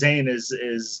Sami Zayn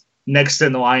is next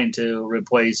in the line to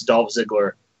replace Dolph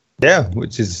Ziggler. Yeah,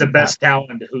 which is the best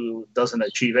talent who doesn't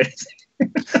achieve anything.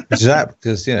 Which is apt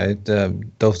because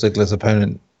Dolph Ziggler's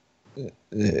opponent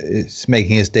is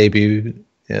making his debut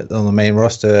on the main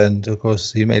roster, and of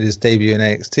course he made his debut in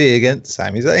NXT against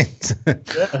Sami Zayn.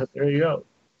 Yeah, there you go.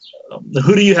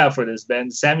 Who do you have for this,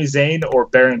 Ben? Sami Zayn or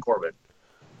Baron Corbin?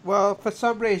 Well, for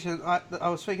some reason I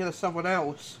was thinking of someone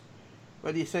else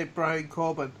when you said Baron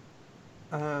Corbin,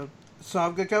 so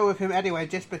I'm gonna go with him anyway,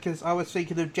 just because I was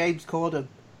thinking of James Corden.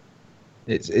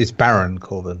 It's Baron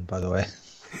Corbin, by the way.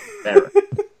 Baron.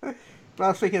 But I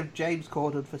was thinking of James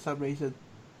Corden for some reason,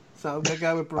 so I'm gonna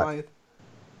go with Brian.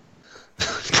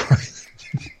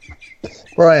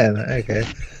 Brian. Okay.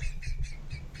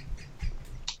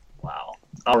 Wow.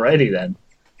 Alrighty then.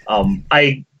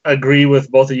 I agree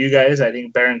with both of you guys. I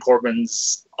think Baron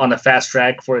Corbin's on a fast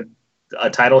track for a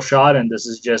title shot, and this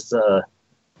is just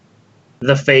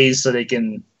the phase so they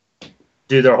can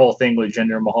do their whole thing with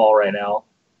Jinder Mahal right now.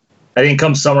 I think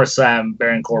come SummerSlam,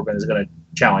 Baron Corbin is going to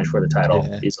challenge for the title.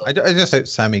 Yeah. I just hope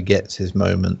Sammy gets his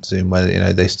moment soon,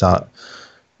 where they start,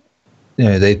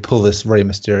 they pull this Rey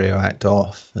Mysterio act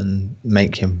off and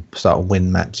make him start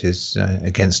win matches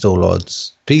against all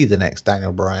odds. Be the next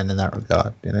Daniel Bryan in that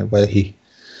regard, where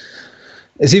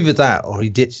it's either that or he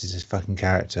ditches his fucking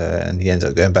character and he ends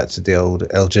up going back to the old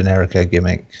El Generico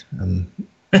gimmick. And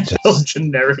just, El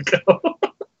Generico.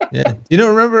 Yeah, you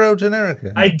don't remember El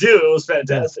Generico? I do. It was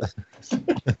fantastic.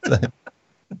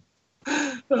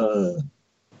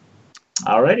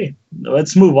 Alrighty,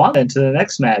 let's move on then to the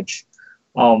next match.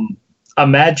 A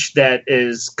match that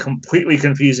is completely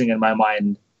confusing in my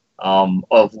mind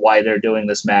of why they're doing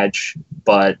this match,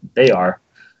 but they are.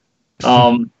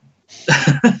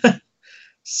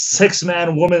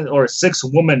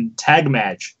 6-woman tag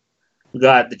match. We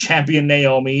got the champion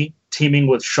Naomi teaming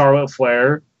with Charlotte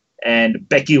Flair and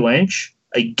Becky Lynch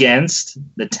against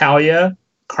Natalya,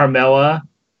 Carmella,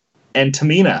 and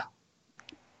Tamina.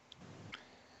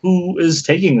 Who is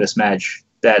taking this match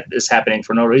that is happening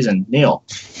for no reason? Neil.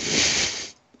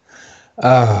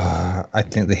 I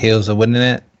think the heels are winning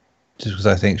it, just because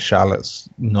I think Charlotte's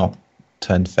not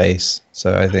turned face.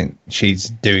 So I think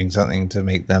she's doing something to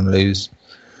make them lose.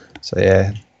 So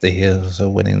yeah, the heels are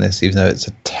winning this, even though it's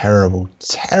a terrible,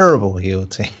 terrible heel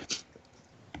team.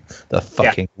 The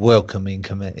fucking welcoming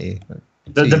committee.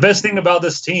 The best thing about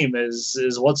this team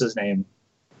is what's his name?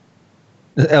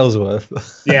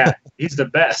 Ellsworth. Yeah, he's the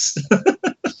best.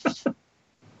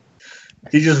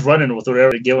 He's just running with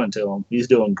whatever they're giving to him. He's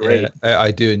doing great. Yeah,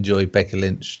 I do enjoy Becky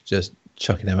Lynch just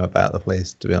chucking him about the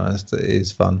place, to be honest. It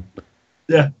is fun.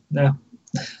 Yeah.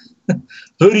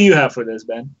 Who do you have for this,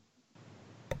 Ben?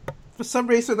 For some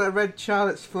reason, I read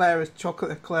Charlotte's Flair as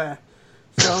Chocolate Eclair.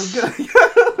 So I'm going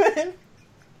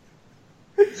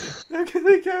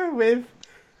to go with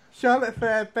Charlotte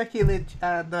Flair, Becky Lynch,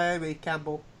 and Naomi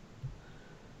Campbell.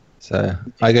 So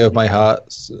I go with my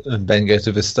heart, and Ben goes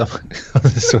with his stomach on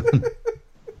this one.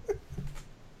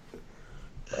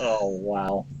 Oh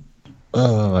wow!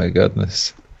 Oh my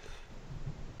goodness!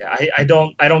 Yeah, I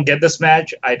don't get this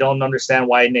match. I don't understand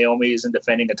why Naomi isn't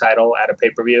defending a title at a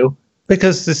pay-per-view.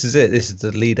 Because this is it. This is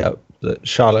the lead up that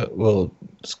Charlotte will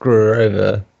screw her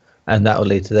over, and that will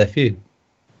lead to their feud.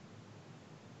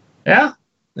 Yeah.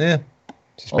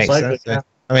 Just makes sense. Yeah.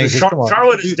 I mean,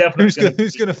 Charlotte is definitely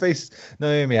who's going to face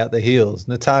Naomi at the heels?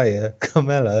 Natalya,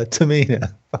 Carmella,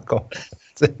 Tamina. Fuck off.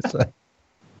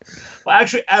 Well,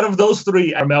 actually, out of those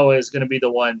three, Carmella is going to be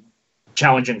the one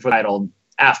challenging for the title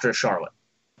after Charlotte.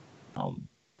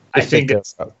 I think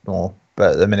it's more,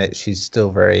 but at the minute she's still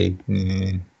very.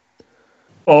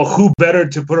 Well, who better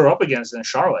to put her up against than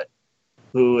Charlotte,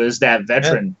 who is that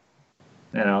veteran?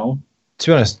 To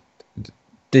be honest,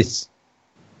 this.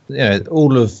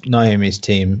 All of Naomi's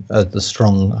team are the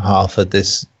strong half of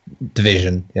this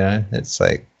division. It's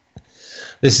like,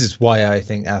 this is why I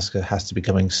think Asuka has to be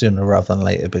coming sooner rather than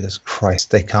later, because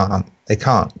Christ, they can't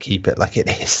keep it like it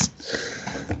is.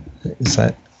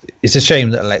 It's a shame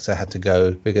that Alexa had to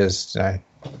go because,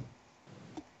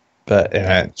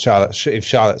 but Charlotte, if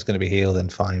Charlotte's going to be heel, then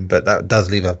fine. But that does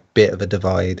leave a bit of a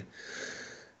divide,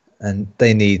 and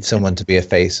they need someone to be a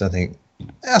face. I think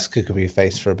Asuka could be a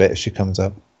face for a bit if she comes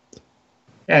up.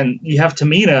 And you have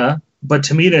Tamina, but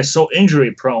Tamina is so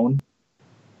injury prone.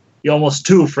 You're almost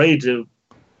too afraid to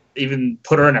even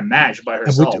put her in a match by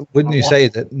herself. Wouldn't you say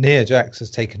that Nia Jax has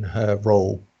taken her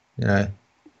role? Nia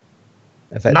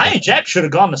Jax should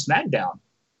have gone to SmackDown.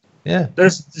 Yeah,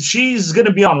 she's going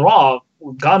to be on Raw.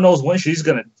 God knows when she's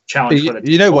going to challenge for the title.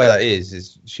 You know why that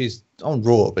is she's on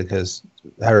Raw because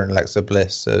her and Alexa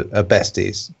Bliss are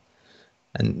besties.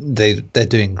 And they're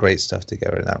doing great stuff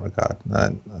together in that regard.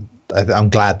 I'm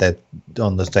glad they're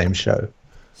on the same show.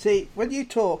 See, when you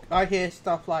talk, I hear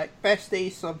stuff like bestie,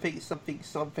 something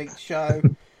show,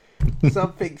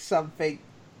 something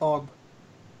on.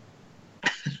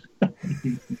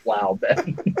 Wow,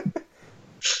 Ben.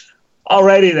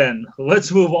 Alrighty then,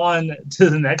 let's move on to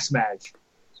the next match.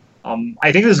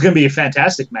 I think this is going to be a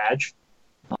fantastic match.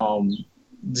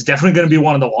 It's definitely going to be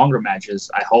one of the longer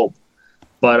matches, I hope.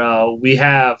 But we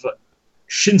have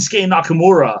Shinsuke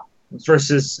Nakamura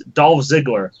versus Dolph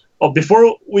Ziggler. Oh,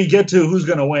 before we get to who's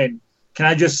going to win, can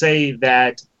I just say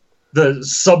that the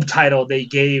subtitle they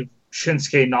gave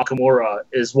Shinsuke Nakamura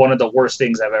is one of the worst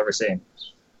things I've ever seen.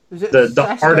 Is it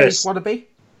the artist wannabe?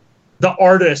 The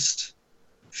artist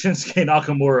Shinsuke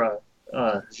Nakamura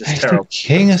is just terrible.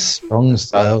 King of Strong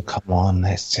Style, come on,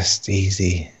 it's just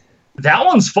easy. That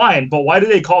one's fine, but why do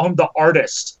they call him the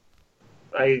artist?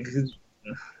 Like,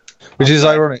 which is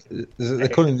ironic. They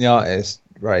call him the artist,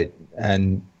 right?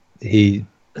 And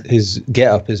his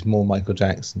get-up is more Michael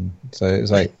Jackson. So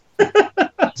it's like,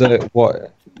 so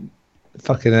what?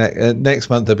 Fucking next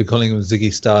month they'll be calling him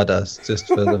Ziggy Stardust just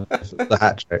for the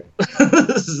hat trick.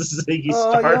 Ziggy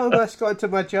Stardust. You almost got into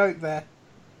my joke there.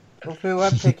 Of who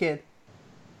I'm picking.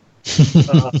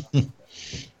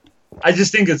 I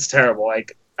just think it's terrible.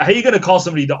 Like, how are you gonna call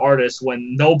somebody the artist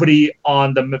when nobody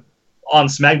on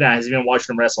SmackDown has even watched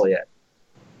him wrestle yet?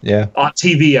 Yeah, on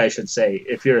TV, I should say,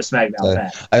 if you're a SmackDown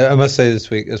fan. I must say this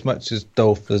week, as much as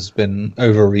Dolph has been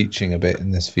overreaching a bit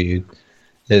in this feud,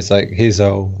 it's like his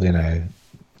whole,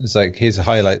 it's like his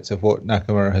highlights of what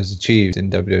Nakamura has achieved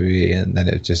in WWE, and then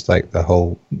it's just like the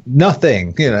whole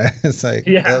nothing, It's like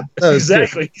that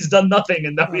exactly. Good. He's done nothing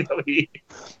in WWE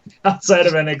outside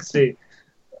of NXT.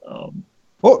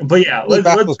 What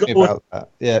let's go about that.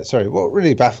 Yeah, sorry. What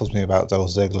really baffles me about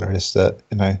Dolph Ziggler is that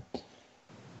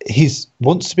he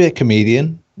wants to be a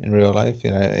comedian in real life.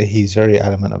 He's very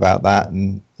adamant about that,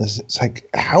 and it's like,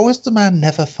 how is the man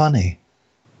never funny?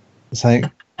 It's like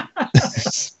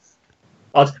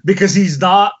because he's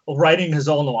not writing his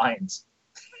own lines.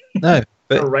 No,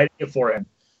 but they're writing it for him.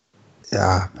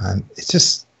 Yeah, man,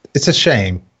 it's a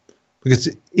shame. Because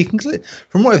he can,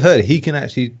 from what I've heard, he can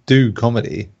actually do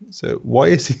comedy. So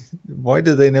why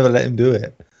do they never let him do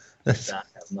it? I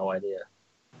have no idea.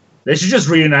 They should just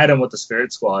reunite him with the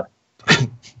Spirit Squad.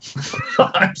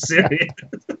 I'm serious.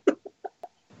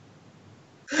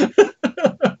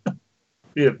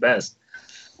 Be the best.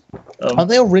 Aren't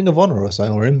they on Ring of Honor or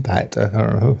something, or Impact? I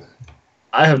can't remember.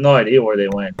 I have no idea where they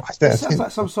went. It sounds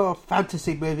like some sort of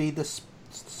fantasy movie. The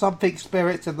something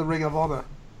spirits in the Ring of Honor.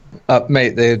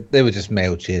 Mate, they were just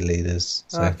male cheerleaders.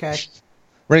 So. Okay.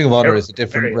 Ring of Honor is a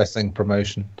different wrestling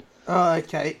promotion. Oh,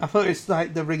 okay. I thought it's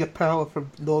like the Ring of Power from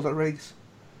Lord of the Rings.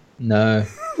 No.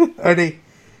 only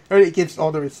gives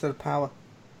honor instead of power.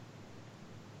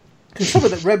 Because some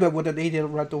of the Rebel would have needed a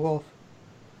Red Dwarf.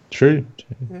 True.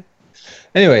 Yeah.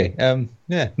 Anyway,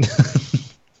 yeah.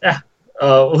 Yeah.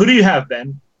 Who do you have,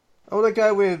 Ben? I want to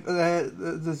go with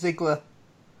the Ziggler.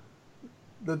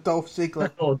 The Dolph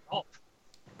Ziggler. Oh, Dolph.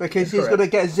 Because he's going to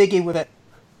get Ziggy with it.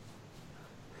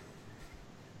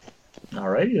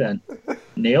 Alrighty then.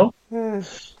 Neil?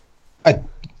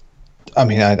 I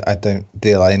mean, I don't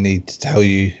feel I need to tell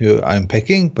you who I'm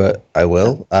picking, but I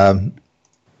will. I'm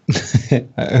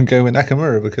going with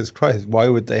Nakamura because, Christ, why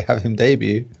would they have him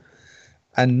debut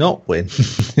and not win?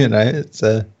 It's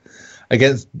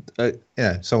against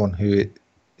someone who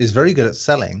is very good at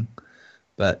selling,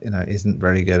 but isn't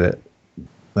very good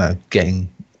at getting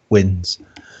wins.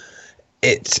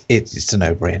 It's a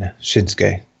no-brainer.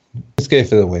 Shinsuke. Shinsuke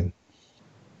for the win.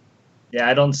 Yeah,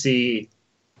 I don't see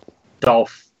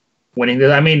Dolph winning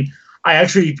this. I mean, I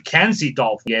actually can see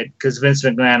Dolph get because Vince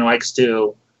McMahon likes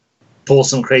to pull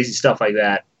some crazy stuff like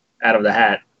that out of the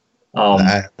hat.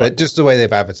 But just the way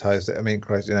they've advertised it, I mean,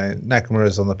 Christ,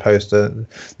 Nakamura's on the poster.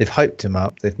 They've hyped him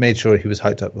up. They've made sure he was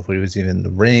hyped up before he was even in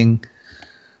the ring.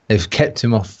 They've kept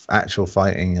him off actual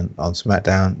fighting on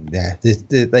SmackDown. Yeah,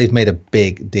 they've made a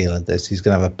big deal of this. He's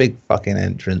going to have a big fucking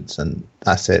entrance, and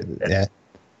that's it. Yeah.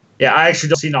 Yeah, I actually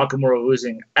don't see Nakamura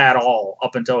losing at all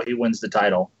up until he wins the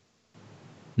title.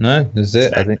 No, that's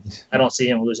it. I think I don't see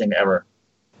him losing ever.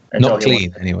 Not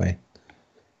clean, anyway.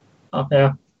 Oh,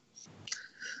 yeah.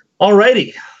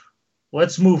 Alrighty.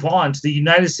 Let's move on to the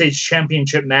United States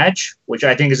Championship match, which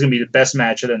I think is going to be the best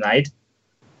match of the night.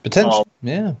 Potential,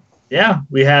 yeah. Yeah,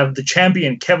 we have the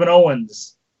champion, Kevin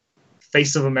Owens,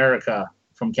 face of America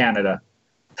from Canada.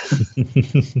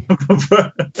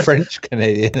 French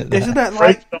Canadian. Isn't that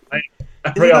like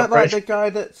the guy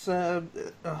that's God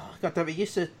damn it, he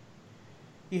used to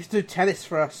do tennis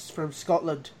for us from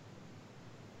Scotland.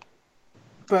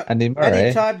 But Andy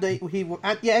Murray.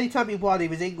 anytime he won, he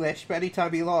was English. But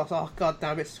anytime he lost, oh god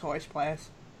damn it, Scottish players.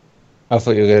 I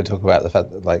thought you were going to talk about the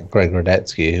fact that like Greg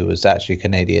Radetzky, who was actually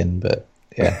Canadian, but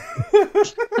yeah,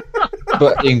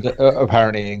 but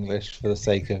apparently English for the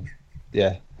sake of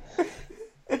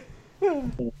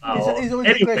Wow. He's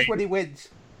always English when he wins.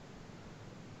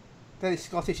 Then he's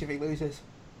Scottish if he loses.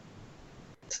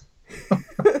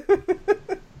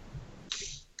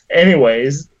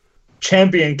 Anyways,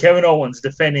 champion Kevin Owens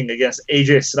defending against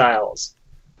AJ Styles.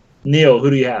 Neil, who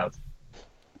do you have?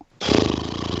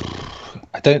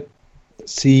 I don't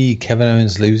see Kevin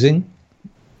Owens losing.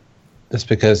 Just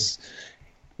because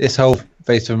this whole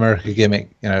Face of America gimmick,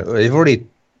 they've already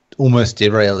almost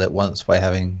derailed it once by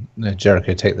having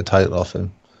Jericho take the title off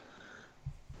him.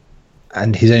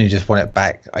 and he's only just won it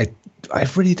back. I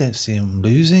really don't see him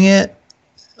losing it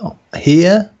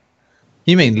here.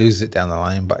 You may lose it down the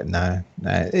line, but no,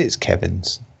 it's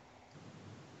Kevin's.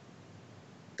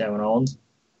 Kevin Owens.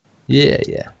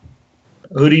 Yeah.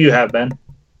 Who do you have, Ben?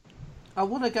 I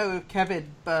want to go with Kevin,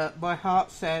 but my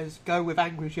heart says go with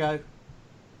Angry Joe.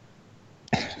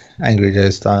 Angry Joe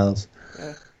Styles.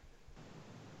 Yeah.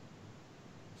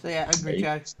 So yeah, Angry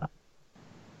Joe.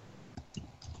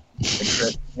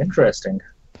 Interesting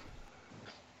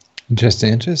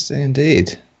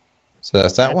Indeed. So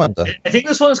that's that one done. I think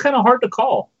this one is kind of hard to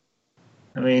call.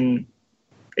 I mean,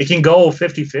 it can go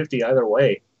 50-50 either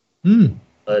way.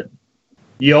 But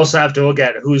you also have to look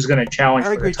at who's going to challenge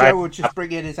for the Angry title. Joe will just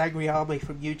bring in his Angry Army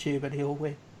from YouTube and he'll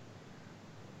win.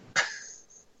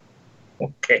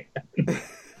 Okay.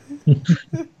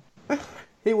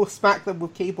 He will smack them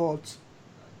with keyboards.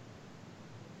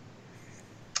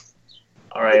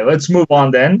 All right, let's move on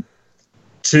then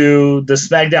to the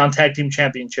SmackDown Tag Team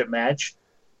Championship match.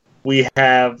 We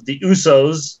have the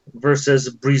Usos versus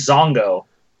Breezango.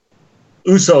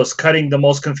 Usos cutting the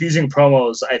most confusing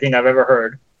promos I think I've ever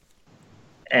heard.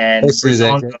 And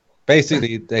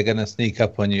Basically, they're going to sneak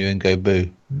up on you and go boo.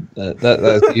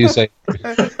 That's what you say.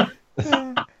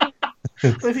 But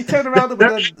if you turn around and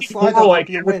then slide on like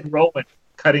you win. Rowan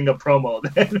cutting a promo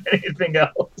than anything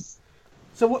else.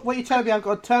 So what you telling me? I've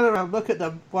got to turn around, look at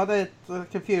them while they're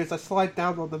confused. I slide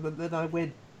down on them and then I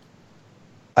win.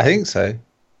 I think so.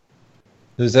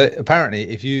 Apparently,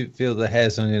 if you feel the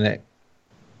hairs on your neck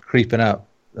creeping up,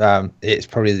 it's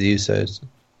probably the Usos.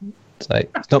 It's like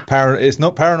it's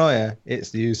not paranoia.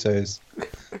 It's the Usos.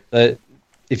 But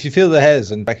if you feel the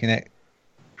hairs on the back of your neck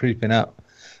creeping up,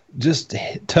 just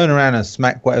turn around and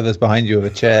smack whatever's behind you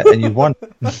with a chair, and you've won.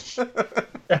 This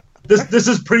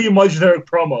is pretty much their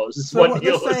promos. So what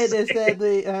they're saying is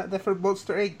they're from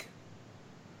Monster Inc.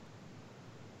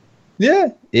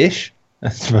 Yeah, ish, I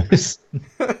suppose.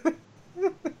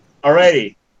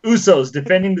 Alrighty. Usos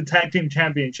defending the Tag Team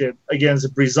Championship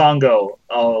against Breezango,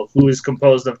 who is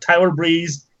composed of Tyler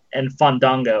Breeze and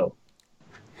Fandango.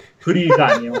 Who do you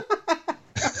got, Neil?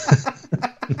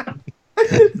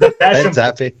 Ben's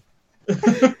happy.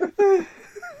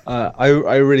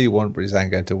 I really want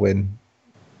Breezango to win,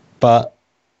 but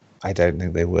I don't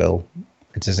think they will.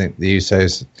 I just think the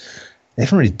Usos, they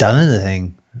haven't really done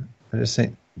anything. I just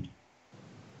think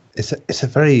it's a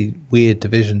very weird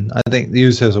division. I think the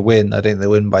Usos will win. I think they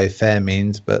win by fair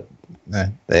means, but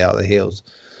no, they are the heels.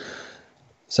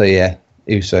 So yeah,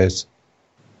 Usos.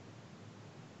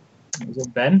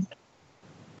 Ben?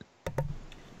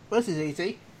 Well, this is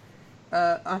easy.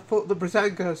 I thought the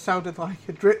Breezango sounded like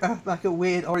like a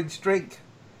weird orange drink.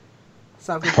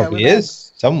 Probably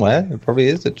is somewhere. It probably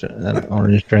is an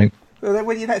orange drink. Well, then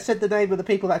when you said the name of the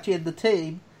people actually in the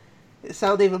team, it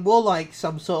sounded even more like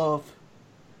some sort of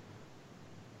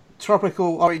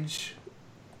tropical orange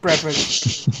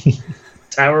beverage.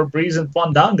 Tower Breeze and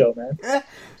Fandango, man.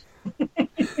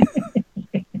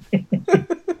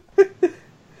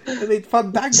 I mean,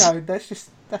 Fandango.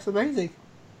 That's amazing.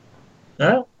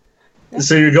 Yeah.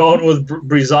 So you're going with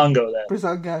Breezango then?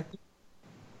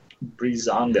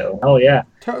 Breezango. Oh yeah.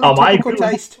 Tropical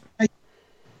taste.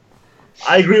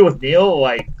 I agree with Neil.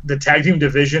 Like the tag team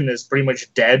division is pretty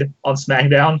much dead on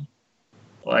SmackDown.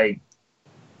 Like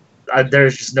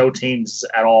there's just no teams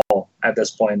at all at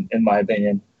this point, in my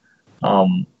opinion.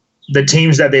 The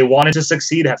teams that they wanted to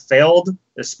succeed have failed,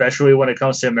 especially when it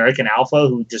comes to American Alpha,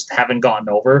 who just haven't gotten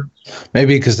over.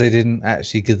 Maybe because they didn't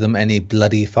actually give them any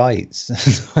bloody fights.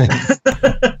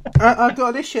 I've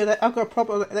got an issue. I've got a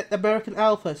problem with American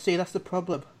Alpha. See, that's the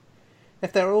problem.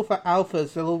 If they're all for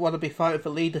alphas, they'll all want to be fighting for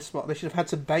leader spot. They should have had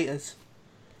some betas.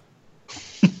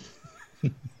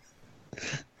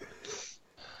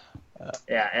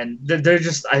 Yeah, and they're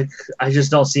just I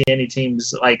just don't see any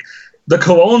teams like the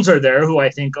Colognes are there, who I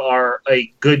think are a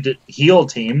good heel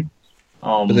team.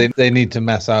 But they need to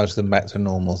massage them back to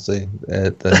normalcy.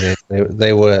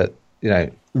 They were,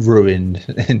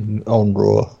 ruined on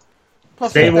Raw.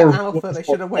 Plus, they were Alpha. They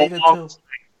should have waited until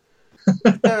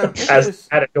as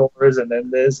Matadors, and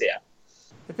then this. Yeah.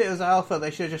 If it was Alpha, they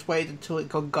should have just waited until it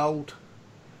got gold.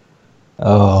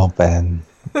 Oh, Ben.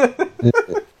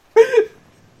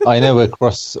 I know we're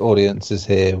cross audiences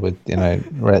here with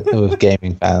with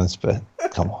gaming fans, but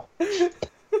come on.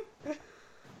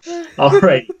 All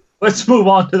right, let's move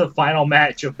on to the final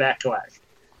match of Backlash.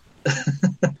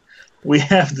 We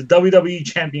have the WWE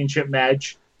Championship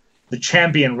match. The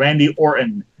champion Randy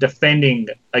Orton defending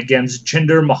against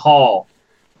Jinder Mahal.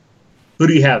 Who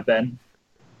do you have, Ben?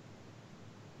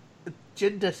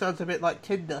 Jinder sounds a bit like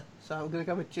Tinder, so I'm going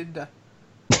to go with Jinder.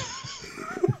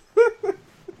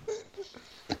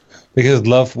 Because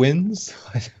love wins.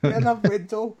 Yeah, I love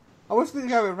Riddle. I was going to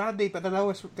go with Randy, but then I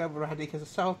was going with Randy because of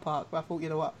South Park. But I thought, you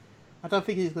know what? I don't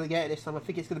think he's going to get it this time. I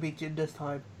think it's going to be Jinder's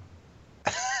time.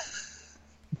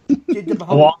 Jinder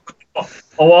Mahal.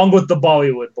 Along with the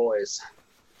Bollywood boys.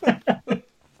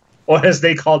 Or as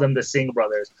they call them, the Singh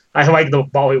brothers. I like the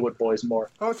Bollywood boys more.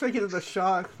 I was thinking of the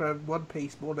shark from One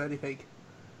Piece more than anything.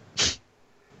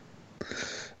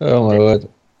 Oh my word.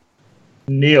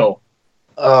 Neil.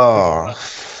 Oh.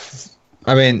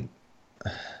 I mean,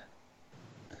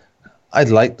 I'd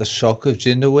like the shock of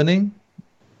Jinder winning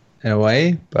in a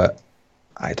way, but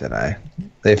I don't know.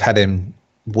 They've had him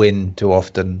win too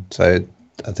often, so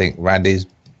I think Randy's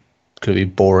could be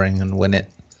boring and win it.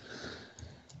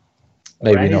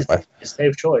 Maybe Randy's not. a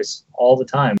safe choice all the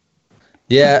time.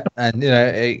 Yeah, and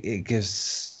it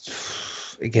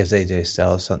gives AJ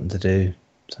Styles something to do.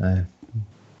 So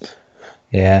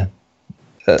yeah,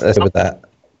 let's go with that.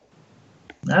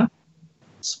 Yeah,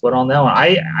 split on that one.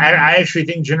 I actually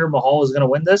think Jinder Mahal is going to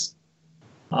win this.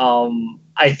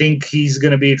 I think he's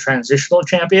going to be a transitional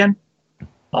champion.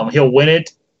 He'll win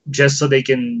it just so they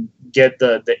can get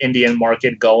the Indian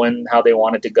market going how they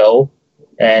want it to go.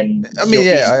 And I mean,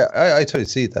 I totally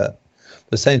see that. But at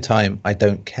the same time, I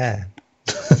don't care.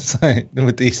 So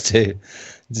with these two,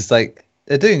 just like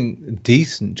they're doing a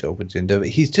decent job with Jinder, but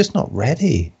he's just not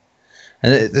ready.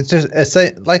 And it's just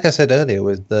like I said earlier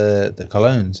with the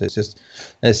colognes, it's just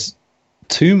there's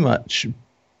too much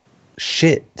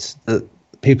shit that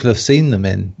people have seen them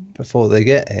in before they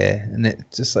get here, and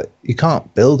it's just like you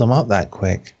can't build them up that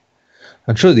quick.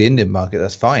 I'm sure the Indian market,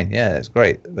 that's fine, yeah, it's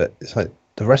great, but it's like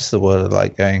the rest of the world are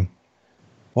like going,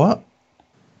 what?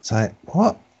 It's like,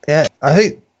 what? Yeah, I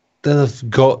think they've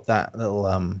got that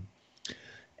little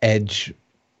edge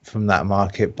from that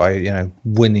market by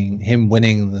winning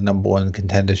the number one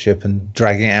contendership and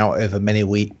dragging it out over many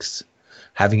weeks,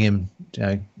 having him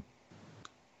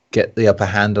get the upper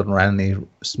hand on Randy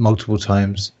multiple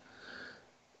times.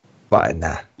 But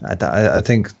nah, I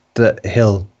think that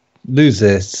he'll lose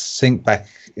this, sink back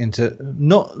into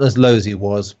not as low as he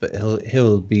was, but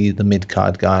he'll be the mid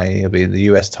card guy. He'll be in the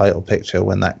US title picture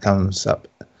when that comes up.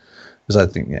 Because I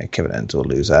think Kevin Owens will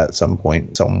lose that at some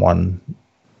point, someone,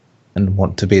 and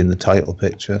want to be in the title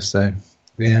picture. So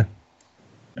yeah.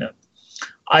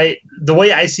 The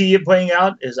way I see it playing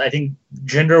out is I think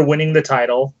Jinder winning the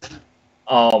title,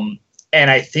 and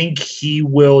I think he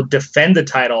will defend the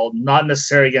title, not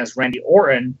necessarily against Randy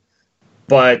Orton,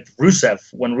 but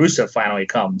Rusev when Rusev finally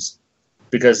comes,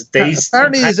 because they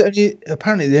apparently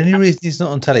the only reason he's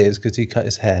not on telly is because he cut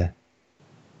his hair.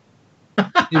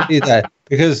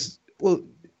 Because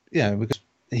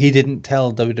he didn't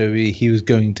tell WWE he was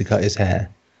going to cut his hair,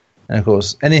 and of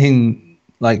course anything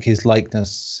like his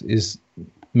likeness is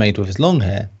made with his long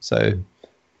hair, so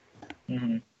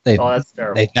that's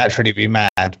terrible. They'd naturally be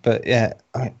mad. But yeah,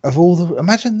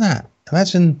 imagine that.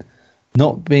 Imagine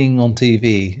not being on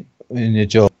TV in your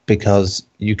job because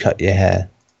you cut your hair.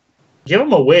 Give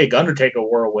him a wig. Undertaker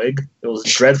wore a wig. It was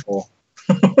dreadful.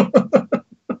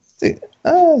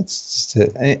 It's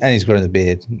just and he's growing a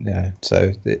beard,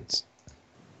 so it's.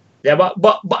 Yeah,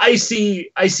 but I see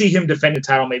him defend the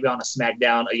title maybe on a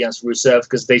SmackDown against Rusev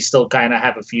because they still kind of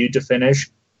have a feud to finish.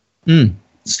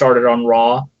 Started on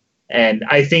Raw, and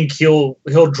I think he'll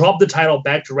drop the title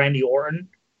back to Randy Orton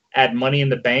at Money in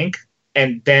the Bank,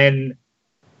 and then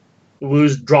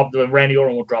Randy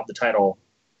Orton will drop the title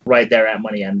right there at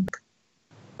Money in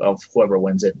of whoever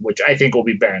wins it, which I think will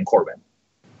be Baron Corbin.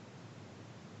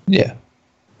 Yeah,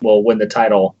 will win the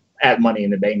title at Money in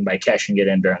the Bank by cashing it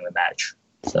in during the match.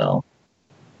 So,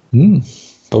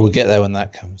 but we'll get there when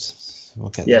that comes. We'll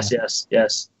get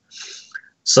yes.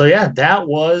 So yeah,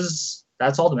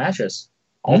 that's all the matches,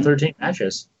 all 13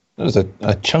 matches. That was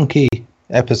a chunky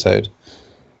episode.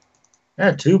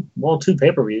 Yeah, two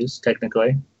pay-per-views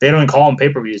technically. They don't even call them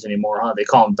pay-per-views anymore, huh? They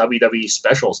call them WWE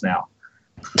specials now.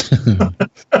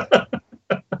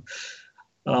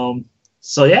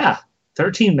 So yeah,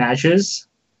 13 matches.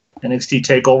 NXT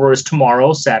TakeOver is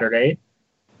tomorrow, Saturday,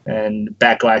 and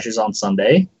Backlash is on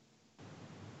Sunday.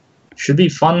 Should be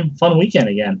fun weekend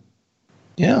again.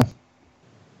 Yeah.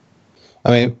 I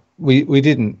mean, we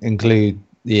didn't include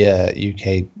the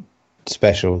UK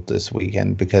special this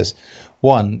weekend because,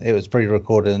 one, it was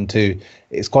pre-recorded, and two,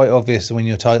 it's quite obvious when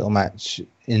your title match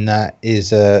in that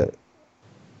is there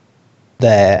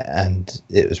and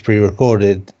it was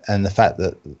pre-recorded, and the fact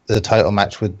that the title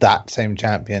match with that same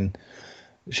champion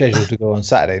scheduled to go on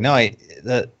Saturday night,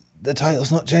 that the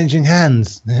title's not changing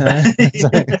hands.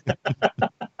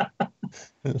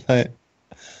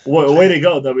 Way to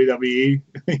go, WWE.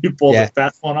 You pulled a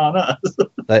fast one on us.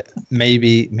 Like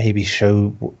maybe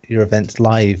show your events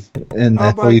live, and Oh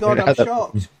therefore my you god, don't I'm have that-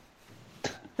 shocked.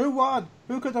 Who won?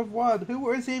 Who could have won? Who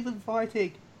was even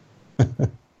fighting?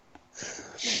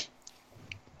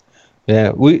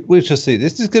 Yeah, we shall see.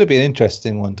 This is going to be an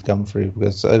interesting one to come through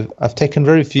because I've taken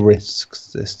very few risks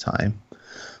this time,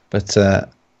 but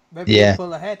Maybe yeah. you'll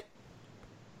pull ahead.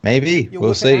 maybe You'll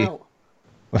we'll whip see.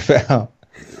 it out.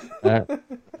 Well,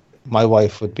 my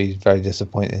wife would be very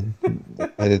disappointed.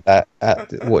 I did that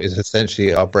at what is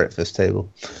essentially our breakfast table.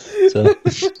 So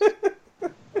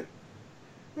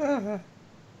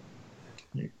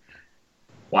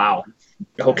Wow.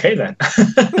 Okay then.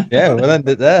 yeah, we'll end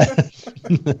it there.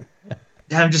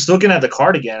 Yeah, I'm just looking at the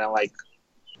card again. I'm like,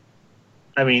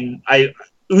 I mean, Usos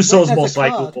Wait, there's most a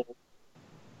likely card. will.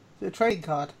 The trading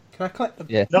card. Can I collect them?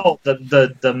 Yeah. No,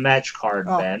 the match card,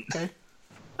 Oh, man. okay.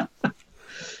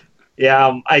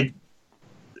 Yeah,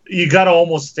 you gotta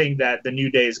almost think that the New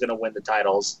Day is gonna win the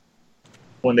titles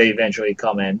when they eventually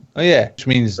come in. Oh yeah, which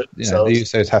means So- the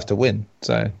Usos have to win.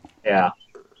 So Yeah,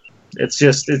 it's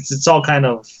just it's all kind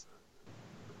of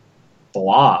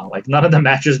blah. Like none of the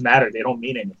matches matter. They don't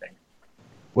mean anything.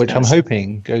 which I'm Yes.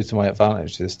 hoping goes to my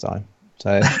advantage this time.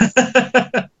 So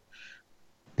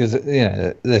because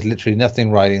there's literally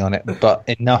nothing riding on it, but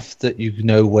enough that you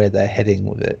know where they're heading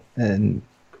with it, and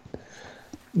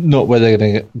not where they're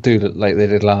going to do it like they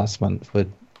did last month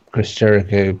with Chris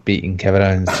Jericho beating Kevin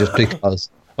Owens just because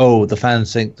the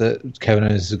fans think that Kevin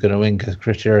Owens is going to win because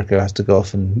Chris Jericho has to go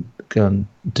off and go and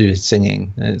do his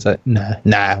singing, and it's like nah,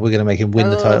 we're going to make him win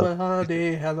the title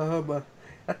Hello.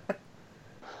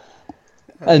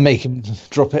 and make him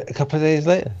drop it a couple of days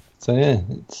later. So yeah,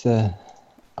 it's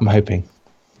I'm hoping.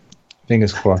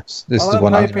 Fingers crossed. This is Well, the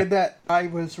I'm one. hoping that I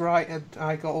was right and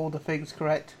I got all the things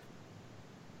correct.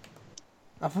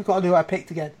 I forgot who I picked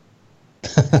again.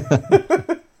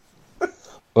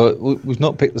 Well, we've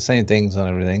not picked the same things on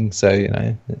everything, so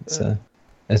it's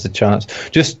there's a chance.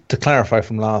 Just to clarify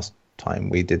from last time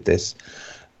we did this,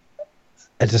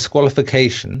 a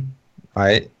disqualification,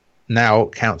 right, now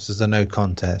counts as a no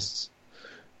contest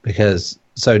because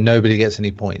so nobody gets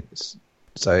any points.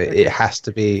 So it has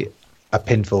to be a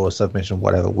pinfall or submission,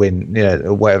 whatever, win,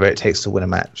 whatever it takes to win a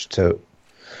match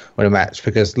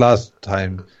because last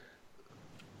time,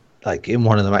 like in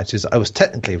one of the matches, I was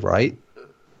technically right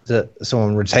that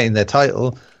someone retained their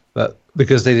title, but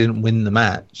because they didn't win the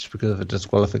match because of a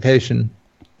disqualification,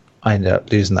 I ended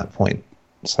up losing that point.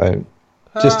 So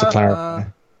just to clarify.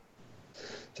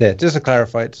 So yeah, just to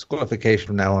clarify, disqualification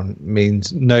from now on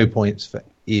means no points for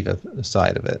either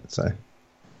side of it. So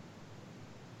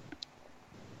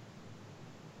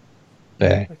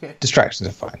yeah, Okay. distractions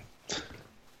are fine.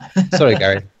 Sorry,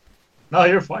 Gary. No,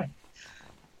 you're fine.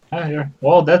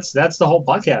 Well, that's the whole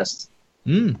podcast.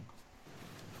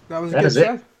 That was a That good is it.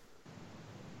 show.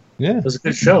 Yeah. It was a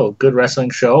good show, good wrestling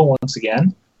show once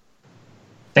again.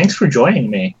 Thanks for joining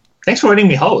me. Thanks for letting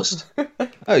me host.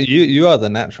 Oh, you are the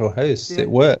natural host. Yeah. It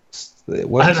works. It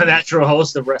works. I'm the natural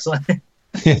host of wrestling.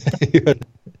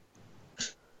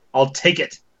 I'll take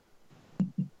it.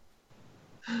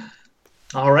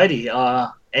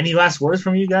 Alrighty. Any last words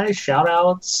from you guys? Shout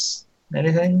outs?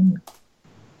 Anything?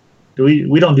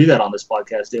 We don't do that on this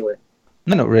podcast, do we?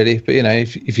 No, not really. But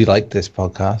if you like this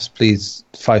podcast, please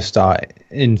 5-star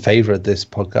in favor of this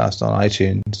podcast on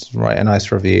iTunes. Write a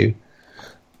nice review,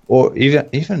 or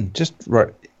even just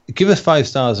give us 5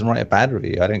 stars and write a bad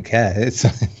review. I don't care.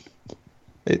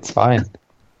 It's fine.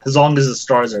 As long as the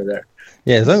stars are there.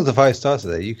 Yeah, as long as the 5 stars are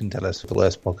there, you can tell us the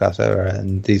worst podcast ever,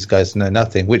 and these guys know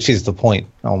nothing, which is the point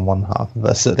on one half of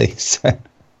us at least.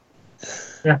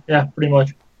 Yeah, pretty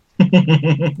much.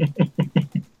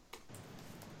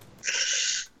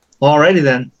 Alrighty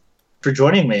then, for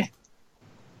joining me,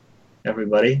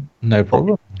 everybody. No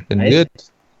problem. Been Right. good.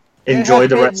 Enjoy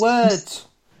the There have rest. been words.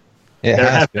 It There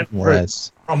has have been been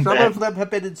words. From Some Ben. of them have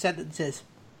been in sentences.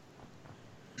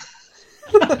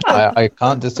 I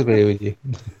can't disagree with you.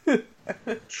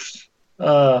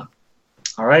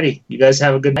 Alrighty, you guys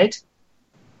have a good night,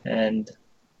 and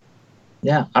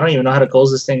yeah, I don't even know how to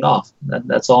close this thing off.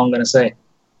 That's all I'm gonna say.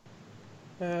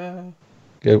 Good.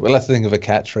 We'll have to think of a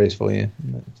catchphrase for you.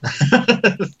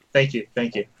 Thank you.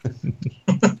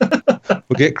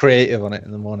 We'll get creative on it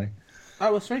in the morning. I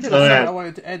was thinking of Oh, something yeah. I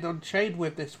wanted to end on Chain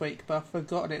with this week, but I've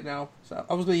forgotten it now. So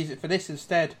I was going to use it for this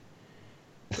instead.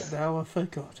 But now I've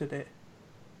forgotten it.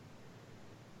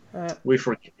 We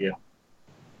forgive you.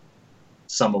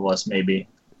 Some of us, maybe.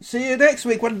 See you next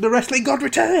week when the Wrestling God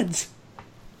returns!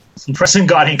 Wrestling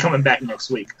God ain't coming back next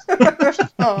week.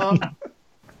 Aw.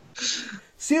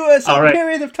 See you at some All right.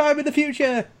 period of time in the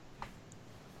future!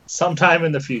 Sometime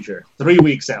in the future. 3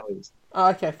 weeks at least. Oh,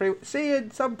 okay, see you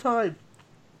sometime.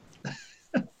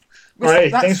 All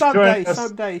right, That's thanks for joining us.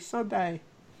 Sunday.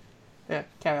 Yeah,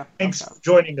 carry on. Thanks for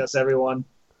joining us, everyone.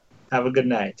 Have a good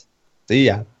night. See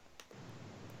ya.